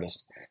signed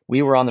artist.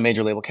 We were on the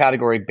major label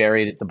category,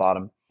 buried at the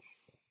bottom.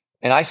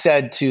 And I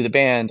said to the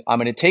band, I'm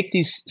going to take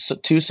these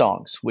 2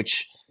 songs,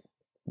 which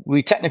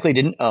we technically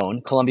didn't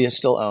own. Columbia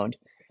still owned.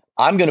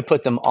 I'm going to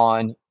put them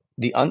on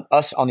the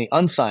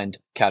unsigned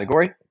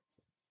category.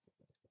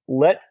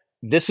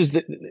 This is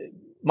the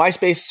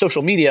MySpace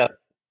social media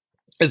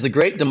is the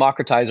great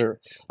democratizer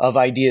of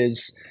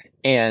ideas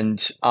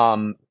and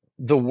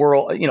the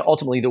world.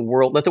 Ultimately,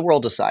 let the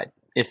world decide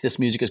if this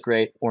music is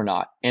great or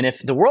not. And if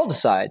the world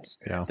decides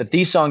that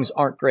these songs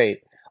aren't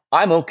great,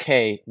 I'm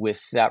okay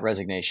with that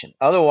resignation.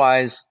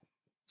 Otherwise,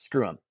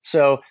 screw them.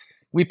 So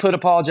we put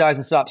Apologize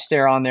and Stop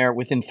Stare on there.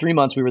 Within 3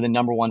 months, we were the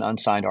 #1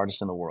 unsigned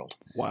artist in the world.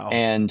 Wow.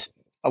 And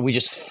we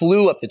just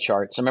flew up the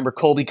charts. I remember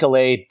Colby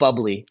Calais,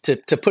 Bubbly, to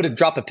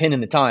drop a pin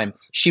in the time.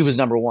 She was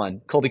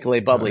 #1, Colby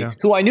Calais, Bubbly,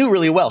 who I knew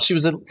really well. She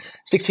was a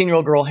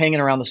 16-year-old girl hanging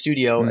around the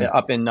studio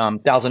up in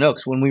Thousand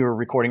Oaks when we were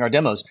recording our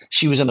demos.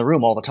 She was in the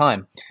room all the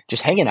time,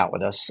 just hanging out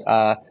with us.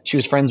 She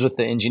was friends with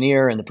the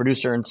engineer and the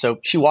producer. And so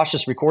she watched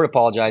us record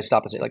Apologize,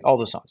 Stop and Say, like all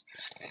those songs.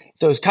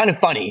 So it was kind of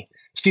funny.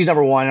 She's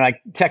 #1. And I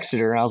texted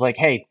her and I was like,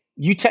 hey,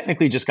 you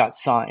technically just got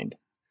signed.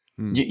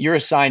 You're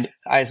assigned.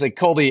 I was like,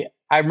 Colby,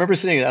 I remember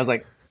sitting there. I was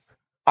like,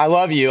 I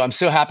love you. I'm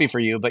so happy for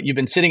you, but you've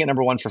been sitting at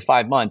 #1 for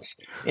 5 months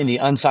in the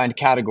unsigned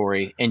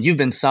category, and you've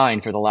been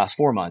signed for the last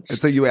 4 months. And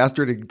so you asked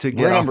her to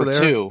get off of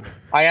there? #2.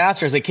 I asked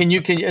her, I was like,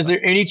 is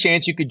there any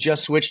chance you could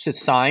just switch to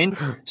signed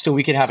so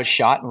we could have a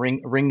shot and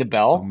ring the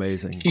bell?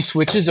 Amazing. She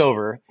switches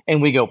over,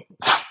 and we go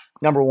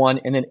 #1,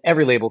 and then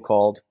every label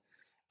called,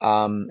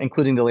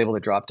 including the label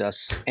that dropped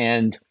us.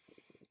 And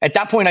at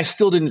that point, I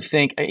still didn't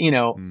think,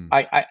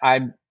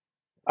 I'm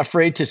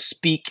afraid to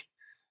speak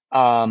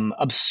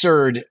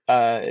absurd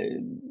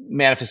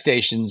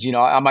manifestations.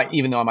 I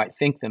might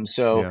think them.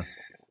 So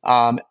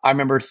I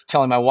remember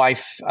telling my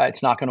wife,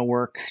 it's not going to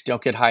work.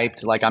 Don't get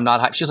hyped. Like, I'm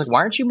not hyped. She's like, why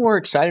aren't you more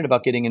excited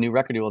about getting a new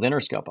record deal with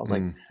Interscope? I was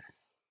like,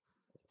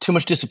 too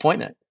much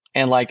disappointment.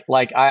 And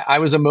I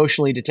was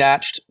emotionally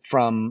detached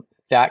from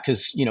that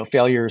because,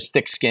 failure is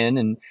thick skin,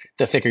 and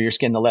the thicker your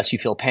skin, the less you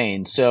feel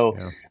pain. So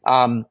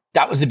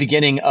that was the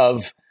beginning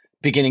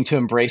to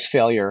embrace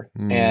failure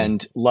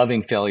and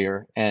loving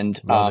failure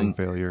and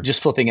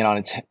just flipping it on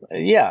its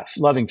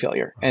loving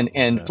failure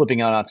and flipping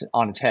it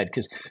on its head.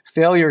 Because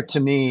failure to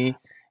me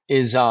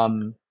is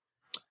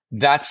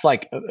that's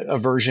like a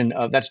version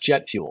of, that's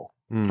jet fuel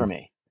for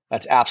me.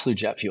 That's absolute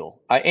jet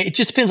fuel. It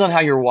just depends on how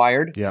you're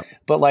wired. Yeah.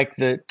 But like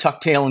the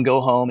tuck tail and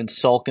go home and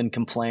sulk and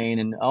complain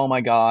and, oh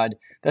my God,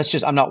 that's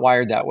just, I'm not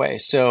wired that way.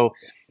 So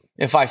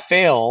if I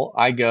fail,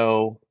 I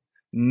go,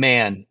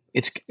 man,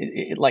 it's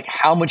like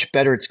how much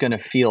better it's going to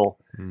feel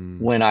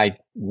when I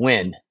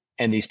win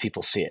and these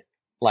people see it.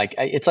 Like,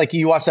 it's like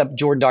you watch that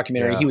Jordan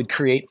documentary, he would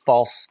create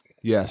false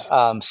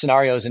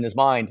scenarios in his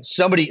mind.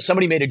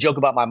 Somebody made a joke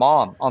about my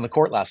mom on the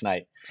court last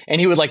night, and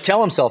he would like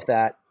tell himself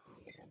that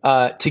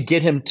to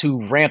get him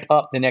to ramp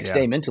up the next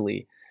day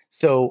mentally.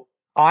 So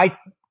I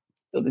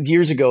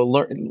years ago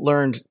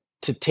learned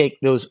to take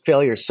those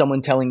failures,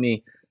 someone telling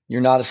me,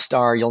 you're not a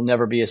star, you'll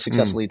never be a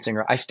successful lead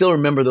singer. I still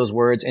remember those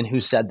words and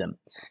who said them.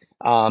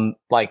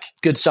 Like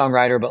good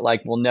songwriter, but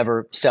like will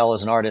never sell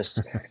as an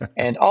artist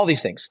and all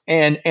these things.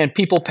 And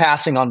people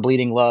passing on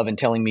Bleeding Love and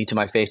telling me to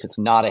my face, it's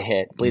not a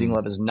hit. Bleeding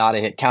Love is not a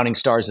hit. Counting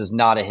Stars is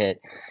not a hit.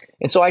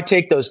 And so I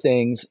take those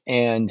things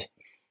and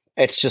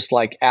it's just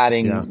like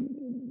adding,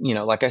 you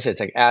know, like I said,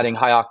 it's like adding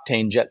high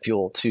octane jet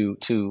fuel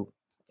to,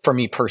 for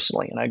me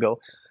personally. And I go,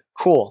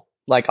 cool.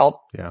 Like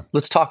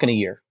let's talk in a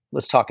year.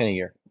 Let's talk in a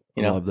year.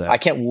 You know, I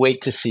can't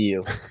wait to see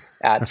you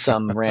at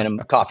some random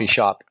coffee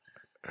shop,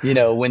 you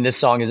know, when this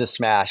song is a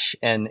smash,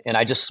 and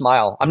I just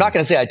smile. I'm not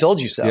going to say I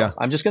told you so. Yeah.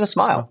 I'm just going to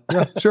smile.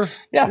 Yeah, sure.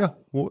 Yeah.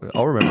 Well,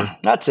 I'll remember.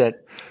 That's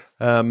it.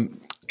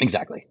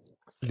 Exactly.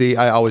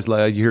 I always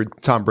you hear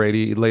Tom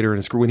Brady later in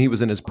his career, when he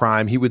was in his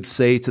prime, he would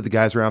say to the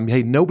guys around him,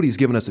 hey, nobody's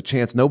given us a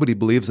chance. Nobody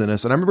believes in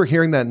us. And I remember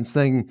hearing that and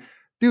saying,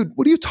 dude,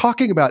 what are you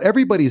talking about?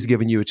 Everybody's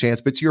giving you a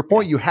chance. But to your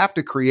point, you have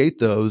to create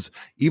those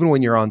even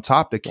when you're on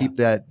top to keep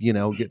that, you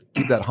know,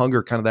 keep that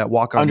hunger, kind of that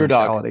walk on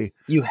mentality.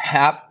 You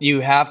have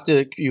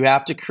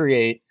to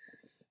create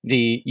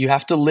you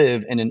have to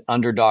live in an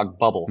underdog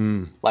bubble,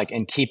 like,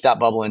 and keep that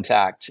bubble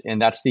intact.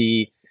 And that's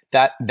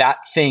that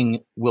thing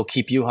will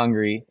keep you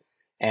hungry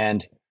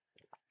and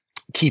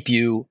keep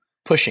you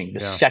pushing. The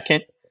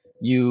second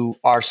you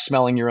are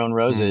smelling your own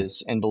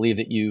roses and believe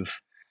that you've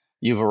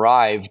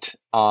arrived,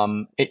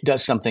 it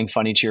does something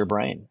funny to your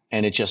brain.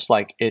 And it just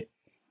like,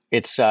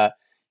 it's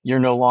you're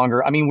no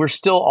longer, I mean, we're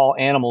still all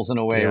animals in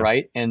a way,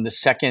 right? And the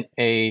second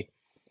a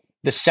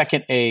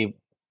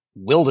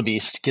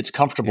wildebeest gets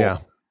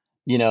comfortable,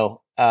 you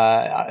know,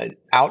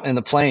 out in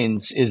the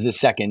plains is the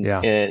second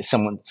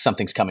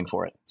something's coming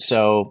for it.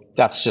 So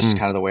that's just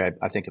kind of the way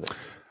I think of it.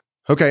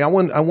 Okay. I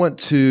want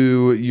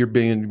to, you're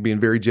being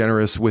very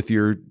generous with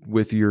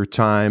your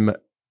time.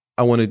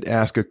 I wanted to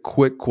ask a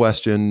quick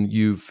question.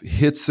 You've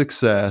hit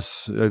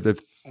success. I have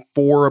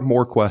 4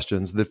 more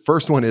questions. The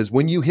first one is,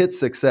 when you hit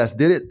success,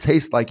 did it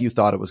taste like you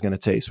thought it was going to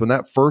taste? When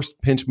that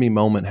first pinch me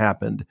moment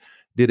happened,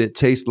 did it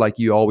taste like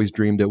you always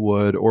dreamed it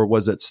would? Or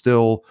was it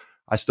still,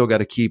 I still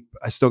got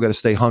to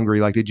stay hungry?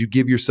 Like, did you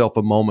give yourself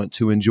a moment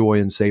to enjoy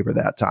and savor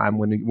that time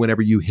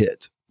whenever you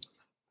hit?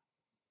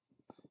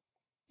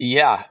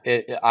 Yeah,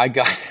 I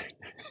got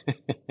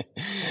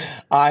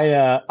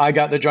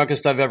the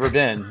drunkest I've ever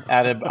been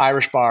at an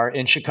Irish bar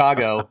in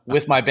Chicago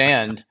with my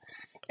band,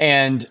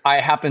 and I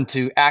happened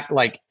to act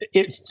like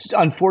it's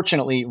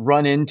unfortunately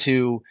run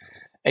into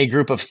a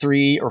group of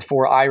 3 or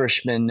 4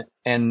 Irishmen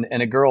and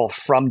a girl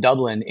from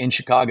Dublin in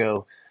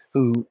Chicago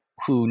who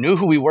knew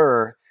who we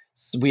were.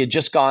 We had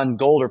just gone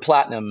gold or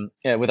platinum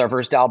with our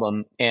first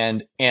album,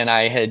 and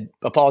I had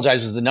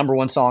apologized. It was the number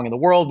 1 song in the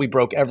world. We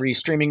broke every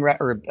streaming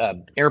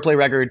airplay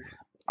record.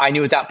 I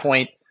knew at that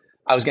point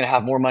I was going to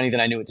have more money than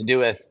I knew what to do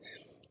with,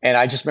 and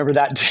I just remember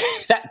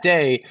that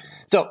day.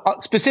 So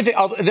then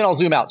I'll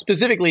zoom out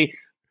specifically.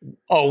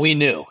 Oh, we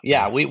knew.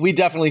 Yeah, we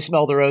definitely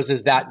smelled the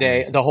roses that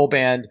day. The whole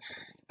band.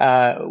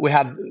 We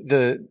had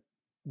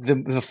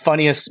the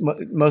funniest,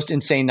 most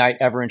insane night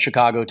ever in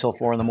Chicago till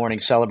 4 a.m.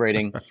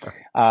 celebrating.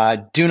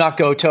 Do not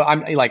go to,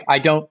 I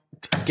don't,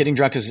 getting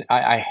drunk is,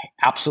 I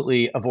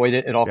absolutely avoid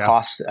it at all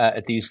costs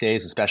at these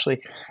days,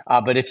 especially.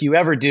 But if you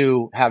ever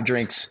do have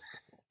drinks,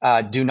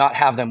 do not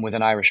have them with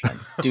an Irishman.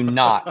 Do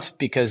not,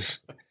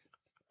 because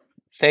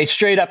they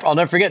straight up, I'll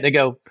never forget, they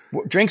go,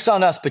 drinks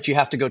on us, but you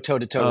have to go toe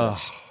to toe with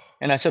us.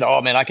 And I said,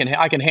 oh man, I can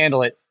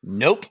handle it.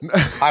 Nope.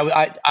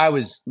 I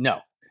was, no.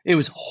 It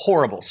was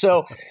horrible.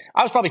 So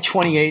I was probably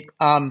 28.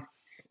 That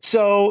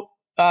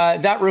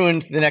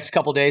ruined the next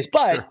couple of days.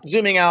 But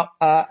zooming out,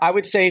 I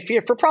would say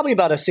for probably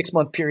about a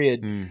 6-month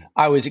period,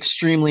 I was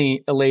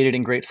extremely elated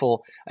and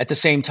grateful. At the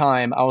same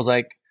time, I was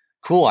like,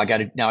 cool,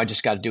 now I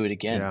just got to do it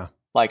again. Yeah.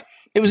 Like,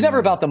 it was never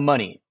about the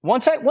money.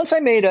 Once I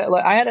made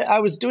I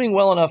was doing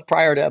well enough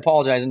prior to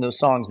apologizing those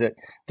songs that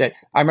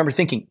I remember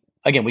thinking,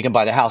 again, we can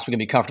buy the house, we can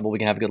be comfortable, we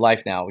can have a good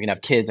life now, we can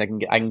have kids, I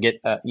can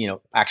get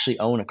actually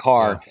own a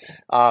car.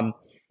 Yeah.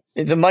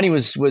 The money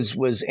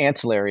was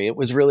ancillary. It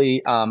was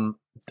really,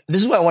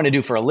 this is what I want to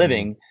do for a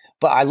living,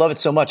 but I love it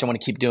so much. I want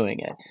to keep doing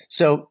it.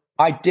 So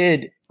I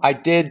did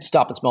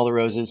stop and smell the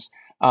roses.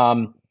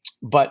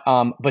 But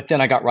then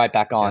I got right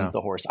back on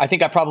the horse. I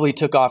think I probably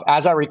took off,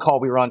 as I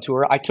recall, we were on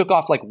tour. I took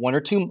off like one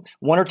or two,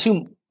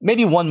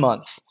 maybe 1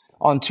 month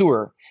on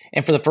tour.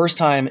 And for the first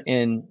time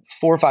in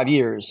 4 or 5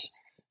 years,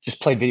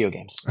 just played video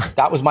games.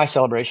 That was my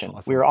celebration.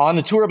 Awesome. We were on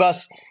the tour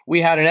bus.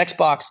 We had an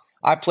Xbox.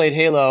 I played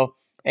Halo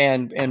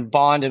and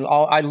Bond and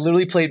all. I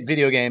literally played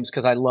video games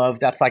because I love.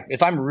 That's like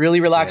if I'm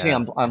really relaxing,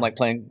 I'm like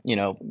playing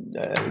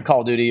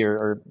Call of Duty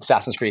or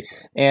Assassin's Creed.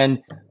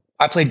 And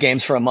I played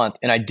games for a month,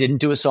 and I didn't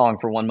do a song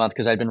for 1 month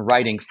because I'd been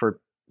writing for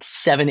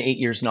 7-8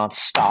 years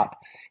nonstop.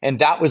 And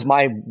that was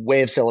my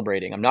way of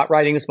celebrating. I'm not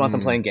writing this month.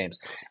 I'm playing games.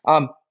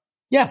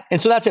 Yeah,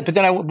 and so that's it. But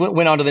then I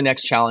went on to the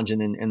next challenge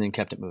and then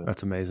kept it moving.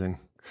 That's amazing.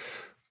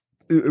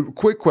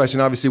 Quick question.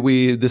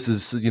 Obviously, this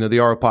is, the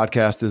RO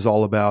podcast is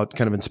all about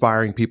kind of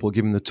inspiring people,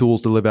 giving the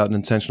tools to live out an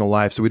intentional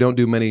life. So we don't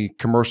do many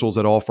commercials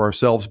at all for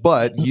ourselves,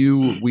 but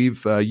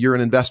you're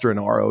an investor in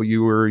RO.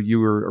 You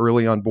were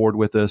early on board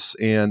with us.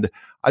 And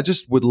I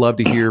just would love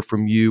to hear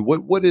from you.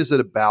 What is it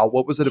about?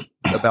 What was it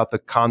about the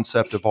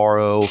concept of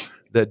RO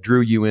that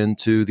drew you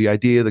into the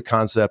idea, the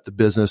concept, the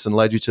business, and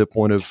led you to a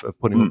point of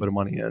putting a little bit of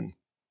money in?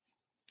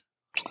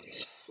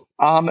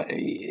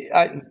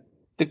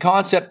 The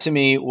concept to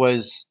me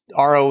was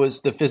RO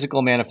was the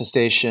physical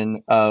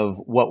manifestation of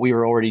what we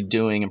were already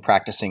doing and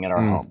practicing at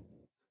our home.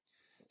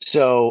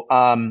 So,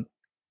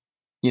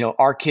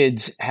 our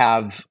kids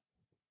have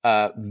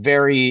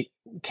very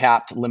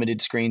capped, limited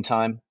screen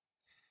time.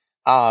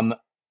 When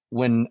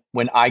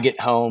I get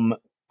home,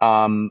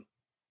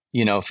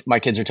 if my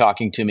kids are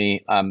talking to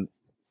me, I'm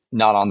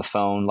not on the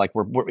phone. Like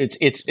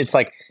it's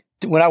like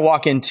when I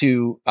walk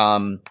into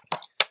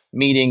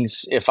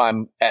meetings, if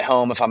I'm at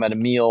home, if I'm at a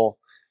meal.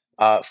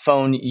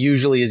 Phone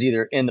usually is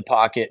either in the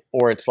pocket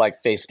or it's like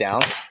face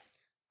down,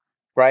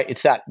 right?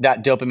 It's that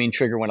dopamine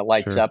trigger when it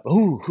lights up.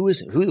 Ooh, who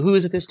is it? Who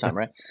is it this time,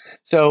 right?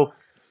 So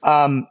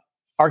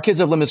our kids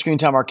have limited screen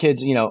time. Our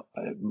kids, I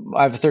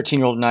have a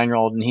 13-year-old,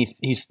 9-year-old, and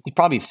he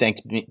probably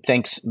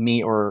thanks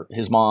me or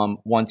his mom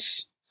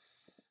once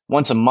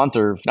a month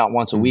or if not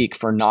once a week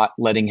for not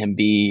letting him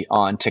be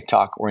on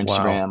TikTok or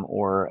Instagram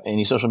or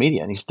any social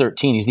media. And he's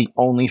 13. He's the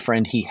only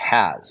friend he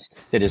has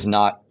that does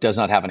not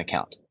have an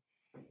account.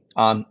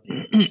 Our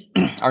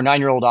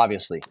 9-year-old,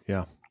 obviously,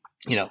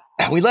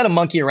 we let him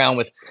monkey around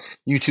with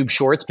YouTube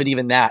shorts, but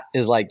even that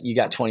is like, you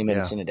got 20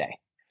 minutes in a day.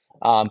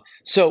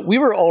 So we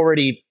were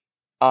already,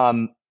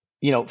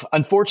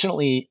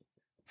 unfortunately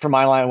for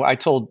my line,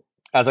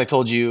 as I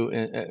told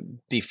you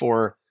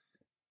before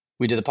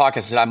we did the podcast, I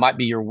said, I might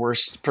be your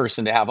worst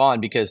person to have on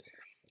because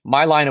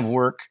my line of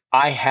work,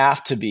 I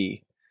have to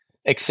be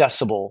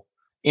accessible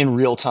in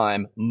real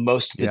time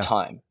most of the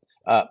time.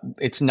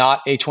 It's not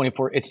a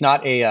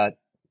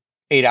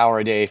 8-hour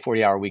a day,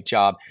 40-hour a week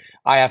job.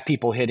 I have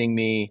people hitting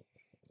me.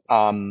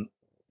 I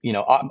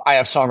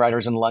have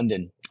songwriters in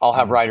London. I'll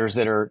have writers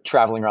that are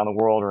traveling around the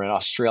world or in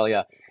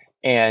Australia,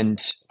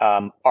 and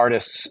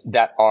artists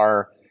that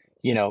are,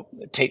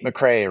 Tate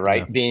McRae,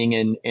 right? Being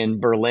in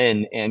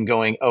Berlin and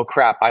going, oh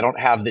crap, I don't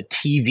have the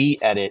TV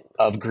edit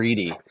of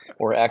Greedy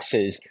or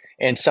X's,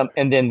 and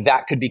then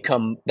that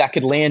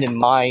could land in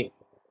my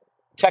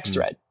text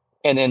thread,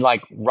 and then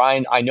like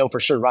Ryan, I know for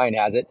sure Ryan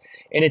has it,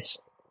 and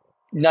it's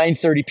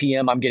 9:30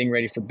 p.m. I'm getting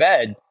ready for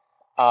bed.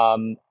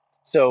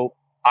 So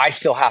I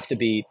still have to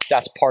be,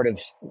 that's part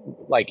of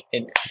like,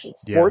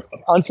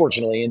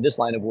 unfortunately in this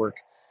line of work,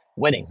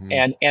 winning.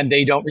 And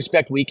they don't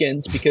respect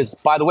weekends because,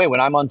 by the way, when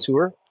I'm on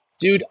tour,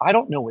 dude, I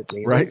don't know what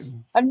day it is.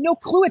 I have no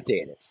clue what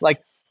day it is.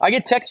 Like I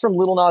get texts from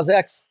Lil Nas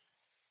X,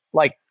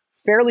 like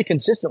fairly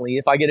consistently.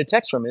 If I get a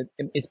text from it,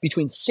 it's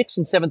between 6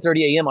 and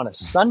 7:30 a.m. on a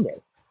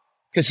Sunday.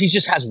 Because he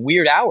just has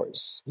weird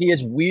hours. He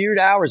has weird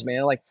hours,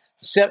 man. Like,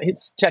 he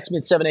texts me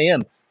at 7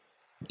 a.m.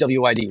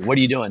 WYD, what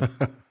are you doing?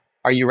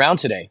 Are you around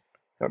today?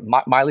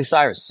 Miley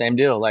Cyrus, same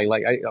deal. Like,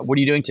 what are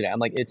you doing today? I'm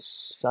like,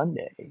 it's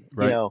Sunday.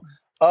 Right.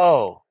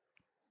 Oh,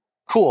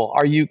 cool.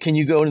 Can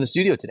you go to the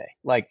studio today?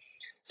 Like,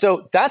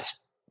 so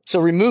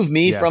remove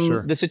me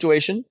from the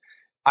situation.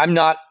 I'm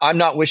not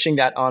wishing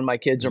that on my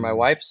kids or my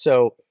wife.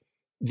 So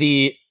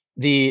I've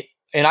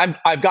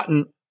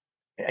gotten.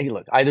 Hey,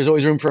 look, there's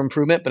always room for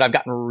improvement, but I've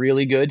gotten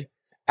really good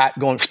at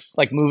going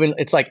like moving.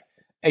 It's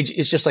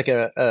just like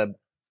a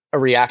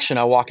reaction.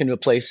 I walk into a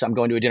place. I'm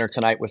going to a dinner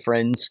tonight with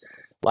friends.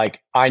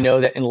 Like I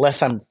know that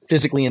unless I'm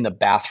physically in the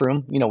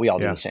bathroom, we all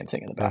do the same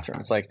thing in the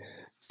bathroom. It's like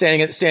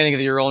standing at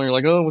the urinal and you're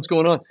like, oh, what's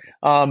going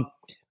on?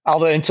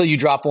 Although until you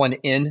drop one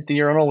in the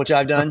urinal, which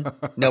I've done,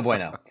 no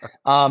bueno.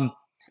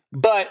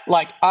 But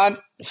like I'm,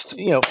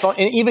 and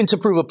even to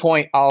prove a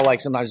point, I'll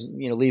like sometimes,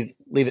 leave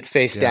it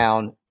face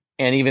down.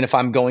 And even if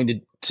I'm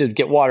going to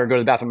get water, go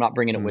to the bathroom, I'm not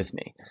bringing it with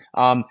me.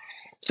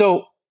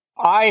 So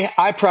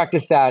I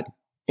practice that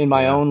in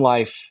my own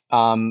life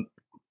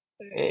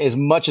as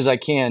much as I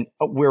can.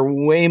 We're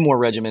way more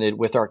regimented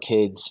with our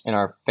kids and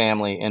our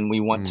family, and we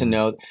want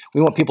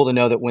people to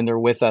know that when they're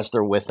with us,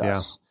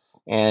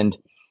 and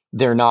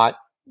they're not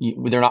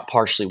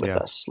partially with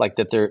us, like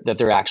that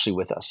they're actually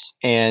with us.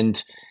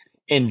 And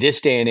in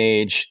this day and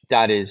age,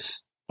 that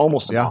is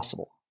almost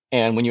impossible.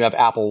 And when you have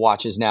Apple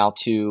Watches now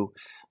too.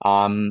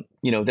 I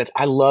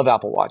love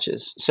Apple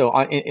Watches. So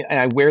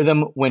I wear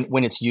them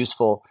when it's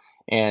useful.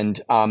 And,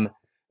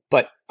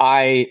 but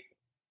I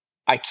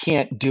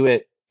can't do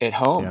it at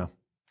home.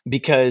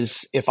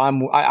 because if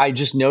I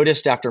just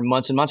noticed after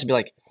months and months, I'd be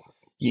like,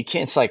 you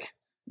can't, it's like,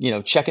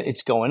 check it,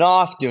 it's going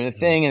off, doing a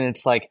thing. And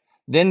it's like,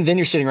 then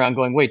you're sitting around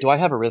going, wait, do I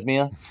have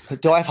arrhythmia?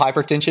 Do I have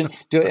hypertension?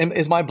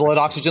 Is my blood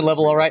oxygen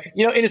level all right? And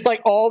it's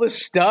like all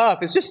this stuff.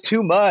 It's just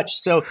too much.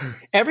 So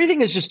everything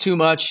is just too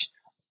much.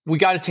 We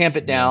got to tamp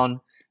it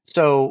down.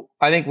 So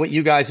I think what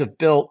you guys have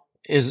built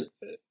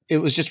it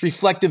was just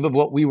reflective of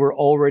what we were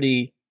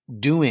already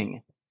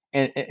doing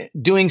and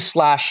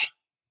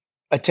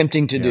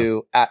attempting to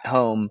do at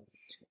home.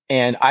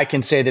 And I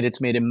can say that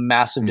it's made a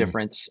massive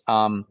difference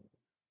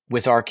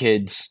with our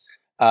kids.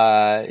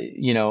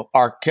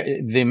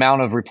 The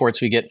amount of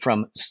reports we get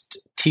from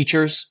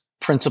teachers,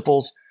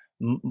 principals,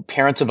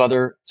 parents of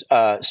other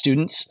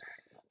students,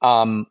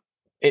 the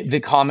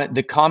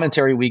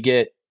commentary we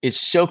get is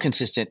so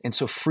consistent and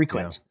so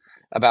frequent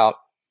about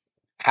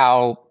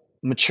how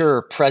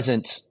mature,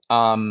 present,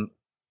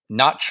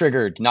 not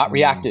triggered, not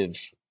reactive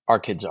our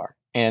kids are.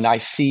 And I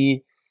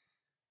see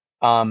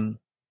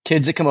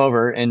kids that come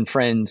over and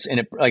friends, and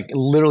it like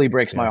literally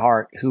breaks my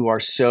heart, who are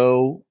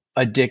so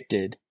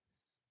addicted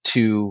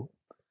to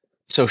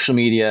social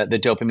media, the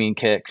dopamine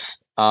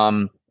kicks,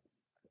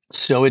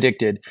 so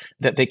addicted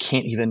that they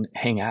can't even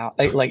hang out.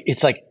 Like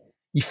it's like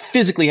you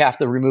physically have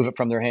to remove it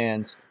from their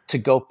hands to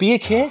go be a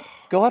kid,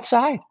 go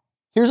outside.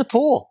 Here's a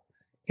pool.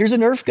 Here's a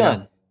Nerf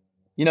gun,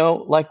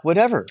 like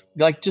whatever,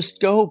 like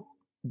just go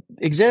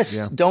exist.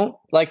 Yeah. Don't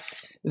like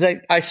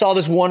I saw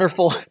this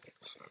wonderful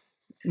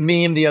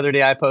meme the other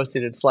day I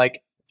posted. It's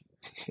like,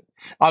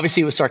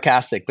 obviously it was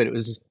sarcastic, but it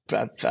was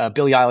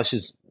Billie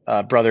Eilish's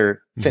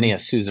brother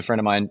Phineas, who's a friend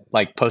of mine,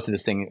 like posted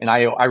this thing, and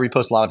I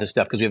repost a lot of his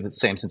stuff because we have the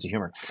same sense of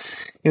humor.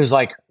 He was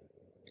like,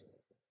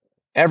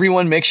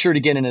 everyone make sure to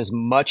get in as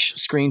much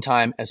screen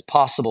time as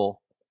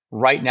possible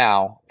right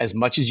now, as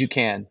much as you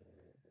can,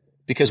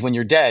 because when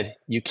you're dead,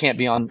 you can't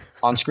be on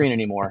screen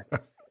anymore,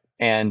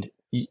 and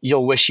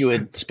you'll wish you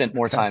had spent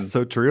more time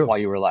so true. While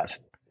you were alive.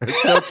 It's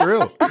so true.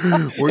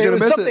 We're going to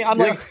miss it. I'm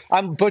like,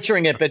 I'm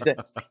butchering it, but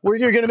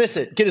you're going to miss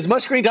it. Get as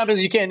much screen time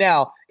as you can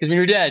now, because when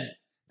you're dead,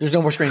 there's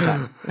no more screen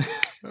time.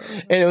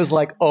 And it was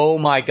like, oh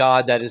my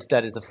God, that is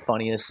the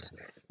funniest.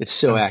 It's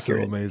so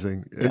accurate. So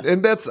amazing. Yeah.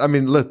 And that's, I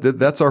mean, look,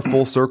 that's our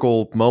full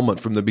circle moment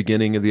from the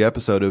beginning of the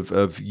episode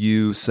of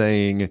you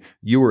saying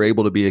you were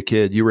able to be a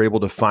kid. You were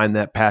able to find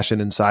that passion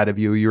inside of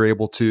you. You're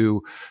able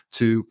to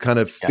kind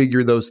of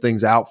figure those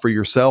things out for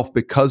yourself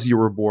because you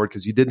were bored,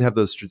 because you didn't have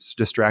those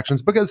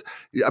distractions. Because,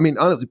 I mean,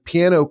 honestly,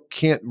 piano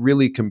can't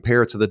really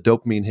compare to the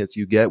dopamine hits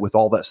you get with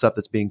all that stuff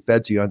that's being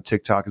fed to you on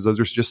TikTok, because those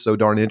are just so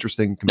darn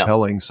interesting and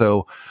compelling. No.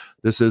 So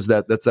that's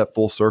that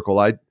full circle.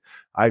 I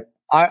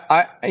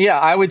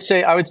would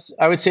say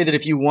that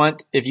if you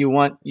want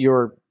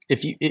the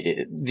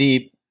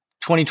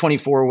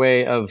 2024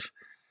 way of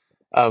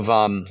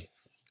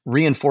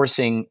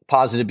reinforcing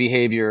positive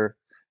behavior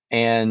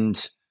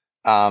and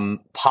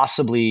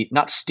possibly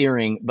not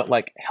steering, but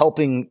like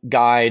helping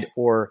guide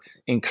or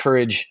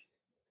encourage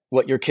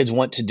what your kids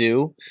want to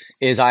do,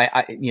 is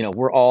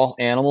we're all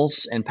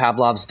animals, and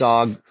Pavlov's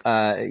dog,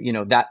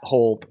 that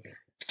whole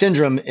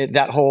syndrome,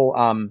 that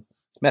whole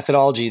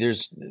methodology,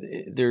 it's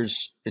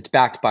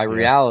backed by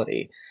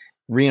reality.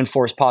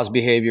 Reinforce positive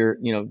behavior,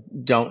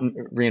 don't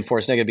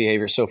reinforce negative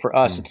behavior. So for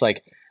us, it's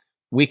like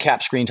we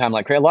cap screen time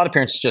like crazy. A lot of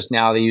parents just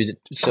now, they use it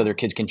so their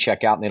kids can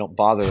check out and they don't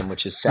bother them,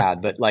 which is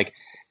sad. But like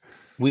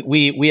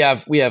we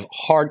have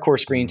hardcore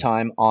screen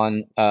time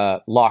on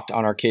locked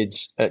on our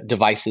kids'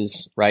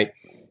 devices, right?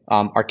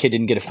 Our kid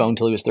didn't get a phone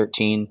till he was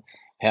 13.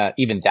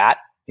 Even that,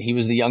 he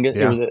was the youngest.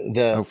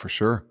 Yeah. For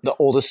sure. The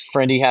oldest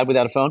friend he had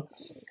without a phone.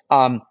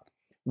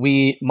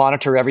 We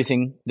monitor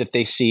everything that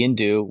they see and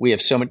do. We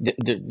have so many,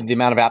 the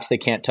amount of apps they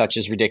can't touch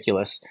is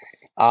ridiculous.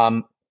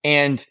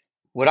 And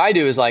what I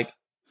do is, like,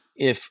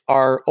 if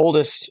our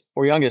oldest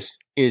or youngest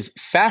is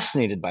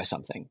fascinated by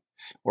something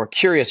or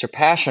curious or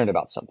passionate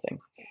about something,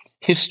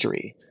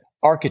 history,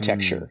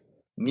 architecture,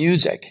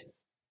 music,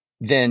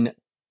 then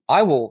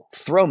I will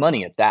throw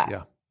money at that.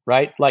 Yeah.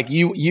 Right? Like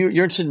you're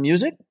interested in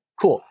music?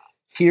 Cool.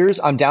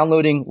 I'm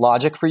downloading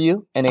Logic for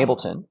you and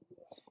Ableton,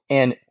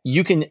 and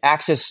you can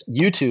access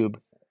YouTube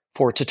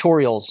for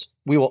tutorials.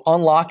 We will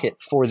unlock it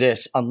for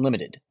this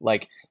unlimited.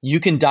 Like you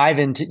can dive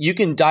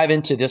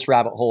into this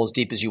rabbit hole as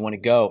deep as you want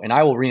to go, and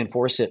I will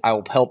reinforce it. I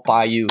will help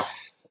buy you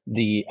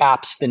the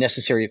apps, the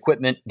necessary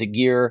equipment, the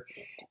gear.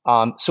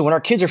 So when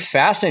our kids are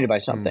fascinated by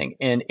something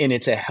and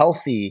it's a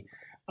healthy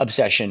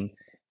obsession,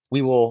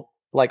 we will,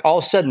 like, all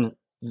of a sudden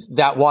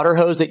that water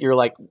hose that you're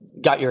like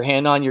got your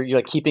hand on, you're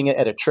like keeping it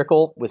at a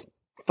trickle with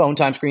phone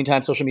time, screen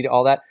time, social media,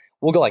 all that.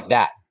 We'll go like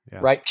that,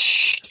 right?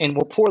 And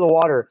we'll pour the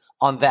water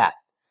on that.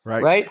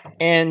 Right.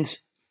 And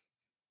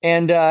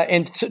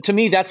to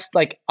me, that's,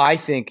 like, I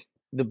think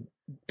the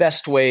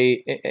best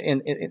way,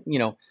 and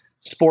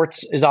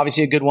sports is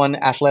obviously a good one.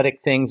 Athletic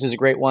things is a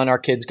great one. Our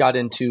kids got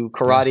into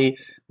karate.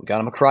 We got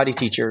them a karate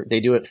teacher. They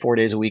do it 4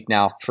 days a week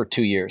now for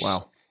 2 years.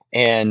 Wow.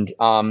 And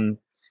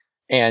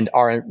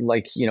our,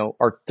 like,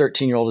 our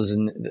 13-year-old is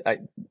in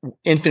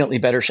infinitely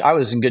better. I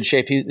was in good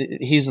shape.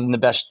 He's in the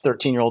best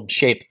 13-year-old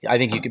shape I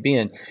think you could be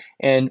in.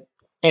 And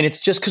And it's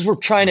just because we're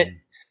trying to,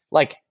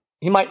 like,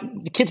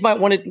 the kids might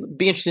want to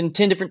be interested in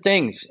 10 different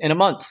things in a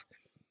month.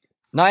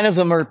 9 of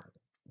them are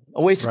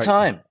a waste of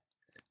time.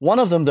 One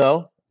of them,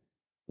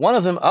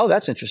 oh,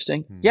 that's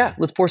interesting. Yeah,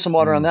 let's pour some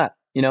water on that,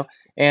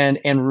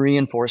 and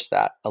reinforce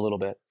that a little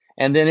bit.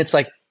 And then it's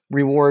like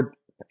reward,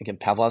 again,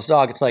 Pavlov's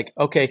dog. It's like,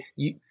 okay,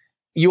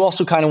 you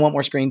also kind of want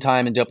more screen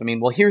time and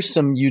dopamine. Well, here's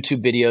some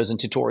YouTube videos and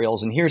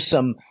tutorials, and here's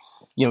some,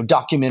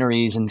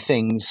 documentaries and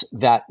things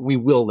that we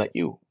will let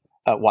you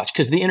watch,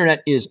 because the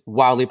internet is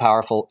wildly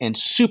powerful and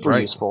super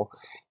useful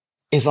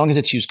as long as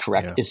it's used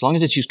as long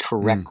as it's used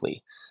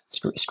correctly.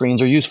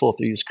 Screens are useful if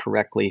they're used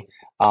correctly.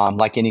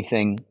 Like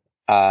anything,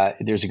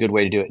 there's a good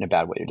way to do it and a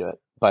bad way to do it.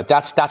 But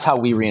that's how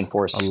we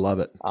reinforce. I love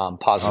it.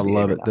 Positive. I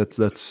love it.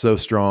 That's so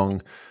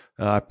strong.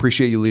 I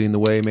appreciate you leading the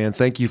way, man.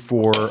 Thank you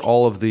for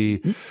all of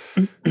the.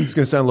 It's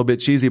going to sound a little bit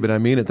cheesy, but I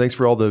mean it. Thanks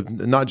for all the,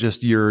 not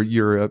just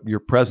your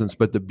presence,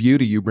 but the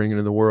beauty you bring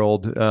into the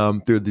world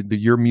through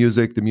your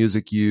music, the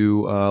music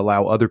you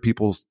allow other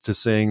people to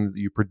sing, that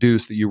you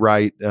produce, that you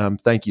write.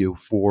 Thank you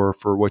for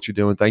what you're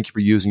doing. Thank you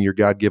for using your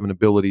God-given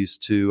abilities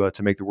to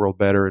make the world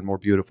better and more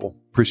beautiful.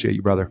 Appreciate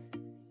you, brother.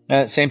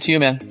 Same to you,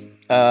 man.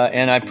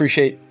 And I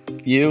appreciate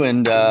you.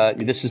 And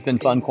this has been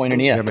fun,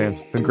 Koinonia. Yeah, man.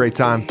 Been a great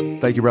time.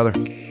 Thank you, brother.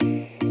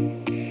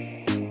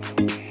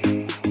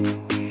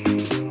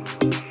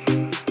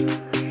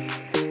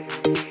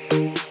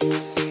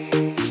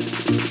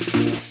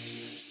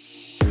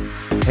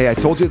 Hey, I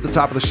told you at the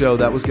top of the show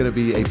that was going to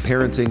be a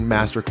parenting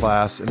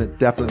masterclass, and it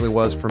definitely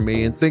was for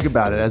me. And think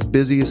about it, as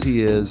busy as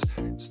he is,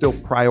 still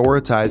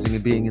prioritizing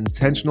and being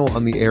intentional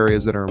on the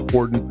areas that are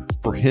important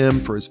for him,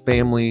 for his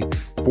family,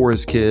 for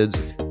his kids.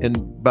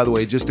 And by the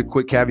way, just a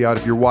quick caveat,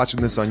 if you're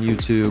watching this on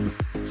YouTube,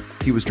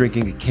 he was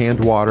drinking a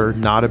canned water,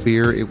 not a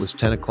beer. It was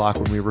 10 o'clock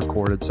when we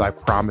recorded, so I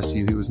promise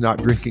you he was not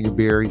drinking a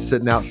beer. He's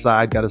sitting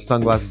outside, got his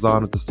sunglasses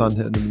on with the sun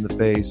hitting him in the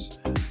face.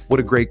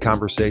 What a great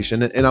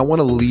conversation. And I want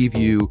to leave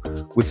you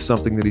with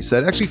something that he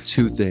said, actually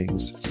 2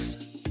 things.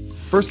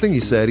 First thing he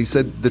said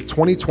the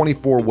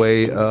 2024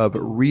 way of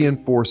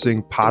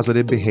reinforcing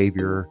positive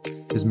behavior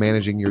is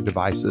managing your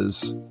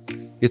devices.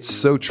 It's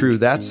so true.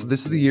 This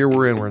is the year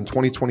we're in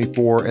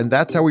 2024, and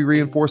that's how we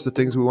reinforce the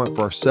things we want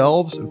for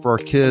ourselves and for our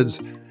kids.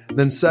 And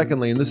then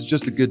secondly, and this is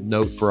just a good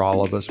note for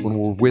all of us, when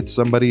we're with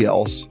somebody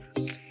else,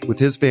 with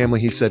his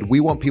family, he said, we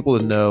want people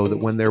to know that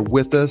when they're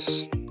with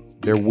us,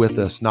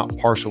 not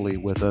partially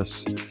with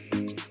us.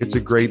 It's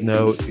a great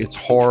note. It's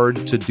hard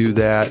to do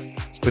that,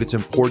 but it's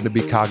important to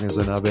be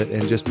cognizant of it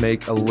and just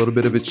make a little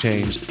bit of a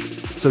change.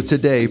 So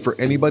today, for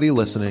anybody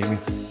listening,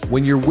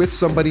 when you're with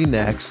somebody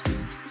next,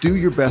 do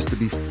your best to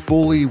be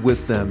fully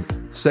with them.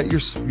 Set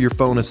your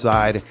phone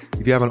aside.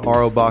 If you have an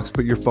RO box,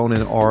 put your phone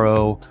in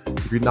RO.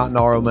 If you're not an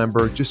RO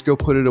member, just go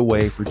put it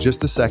away for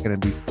just a second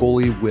and be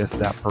fully with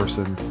that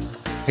person.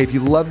 Hey, if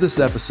you love this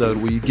episode,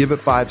 will you give it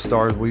 5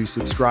 stars? Will you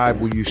subscribe?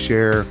 Will you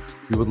share?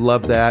 We would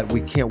love that. We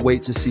can't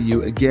wait to see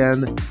you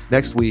again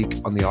next week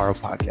on the RO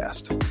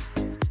Podcast.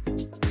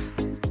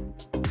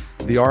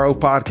 The RO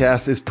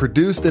Podcast is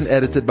produced and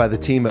edited by the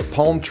team at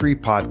Palm Tree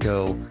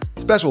Podco.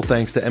 Special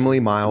thanks to Emily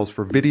Miles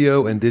for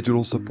video and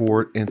digital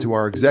support, and to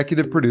our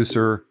executive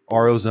producer,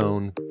 RO's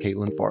own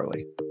Caitlin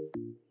Farley.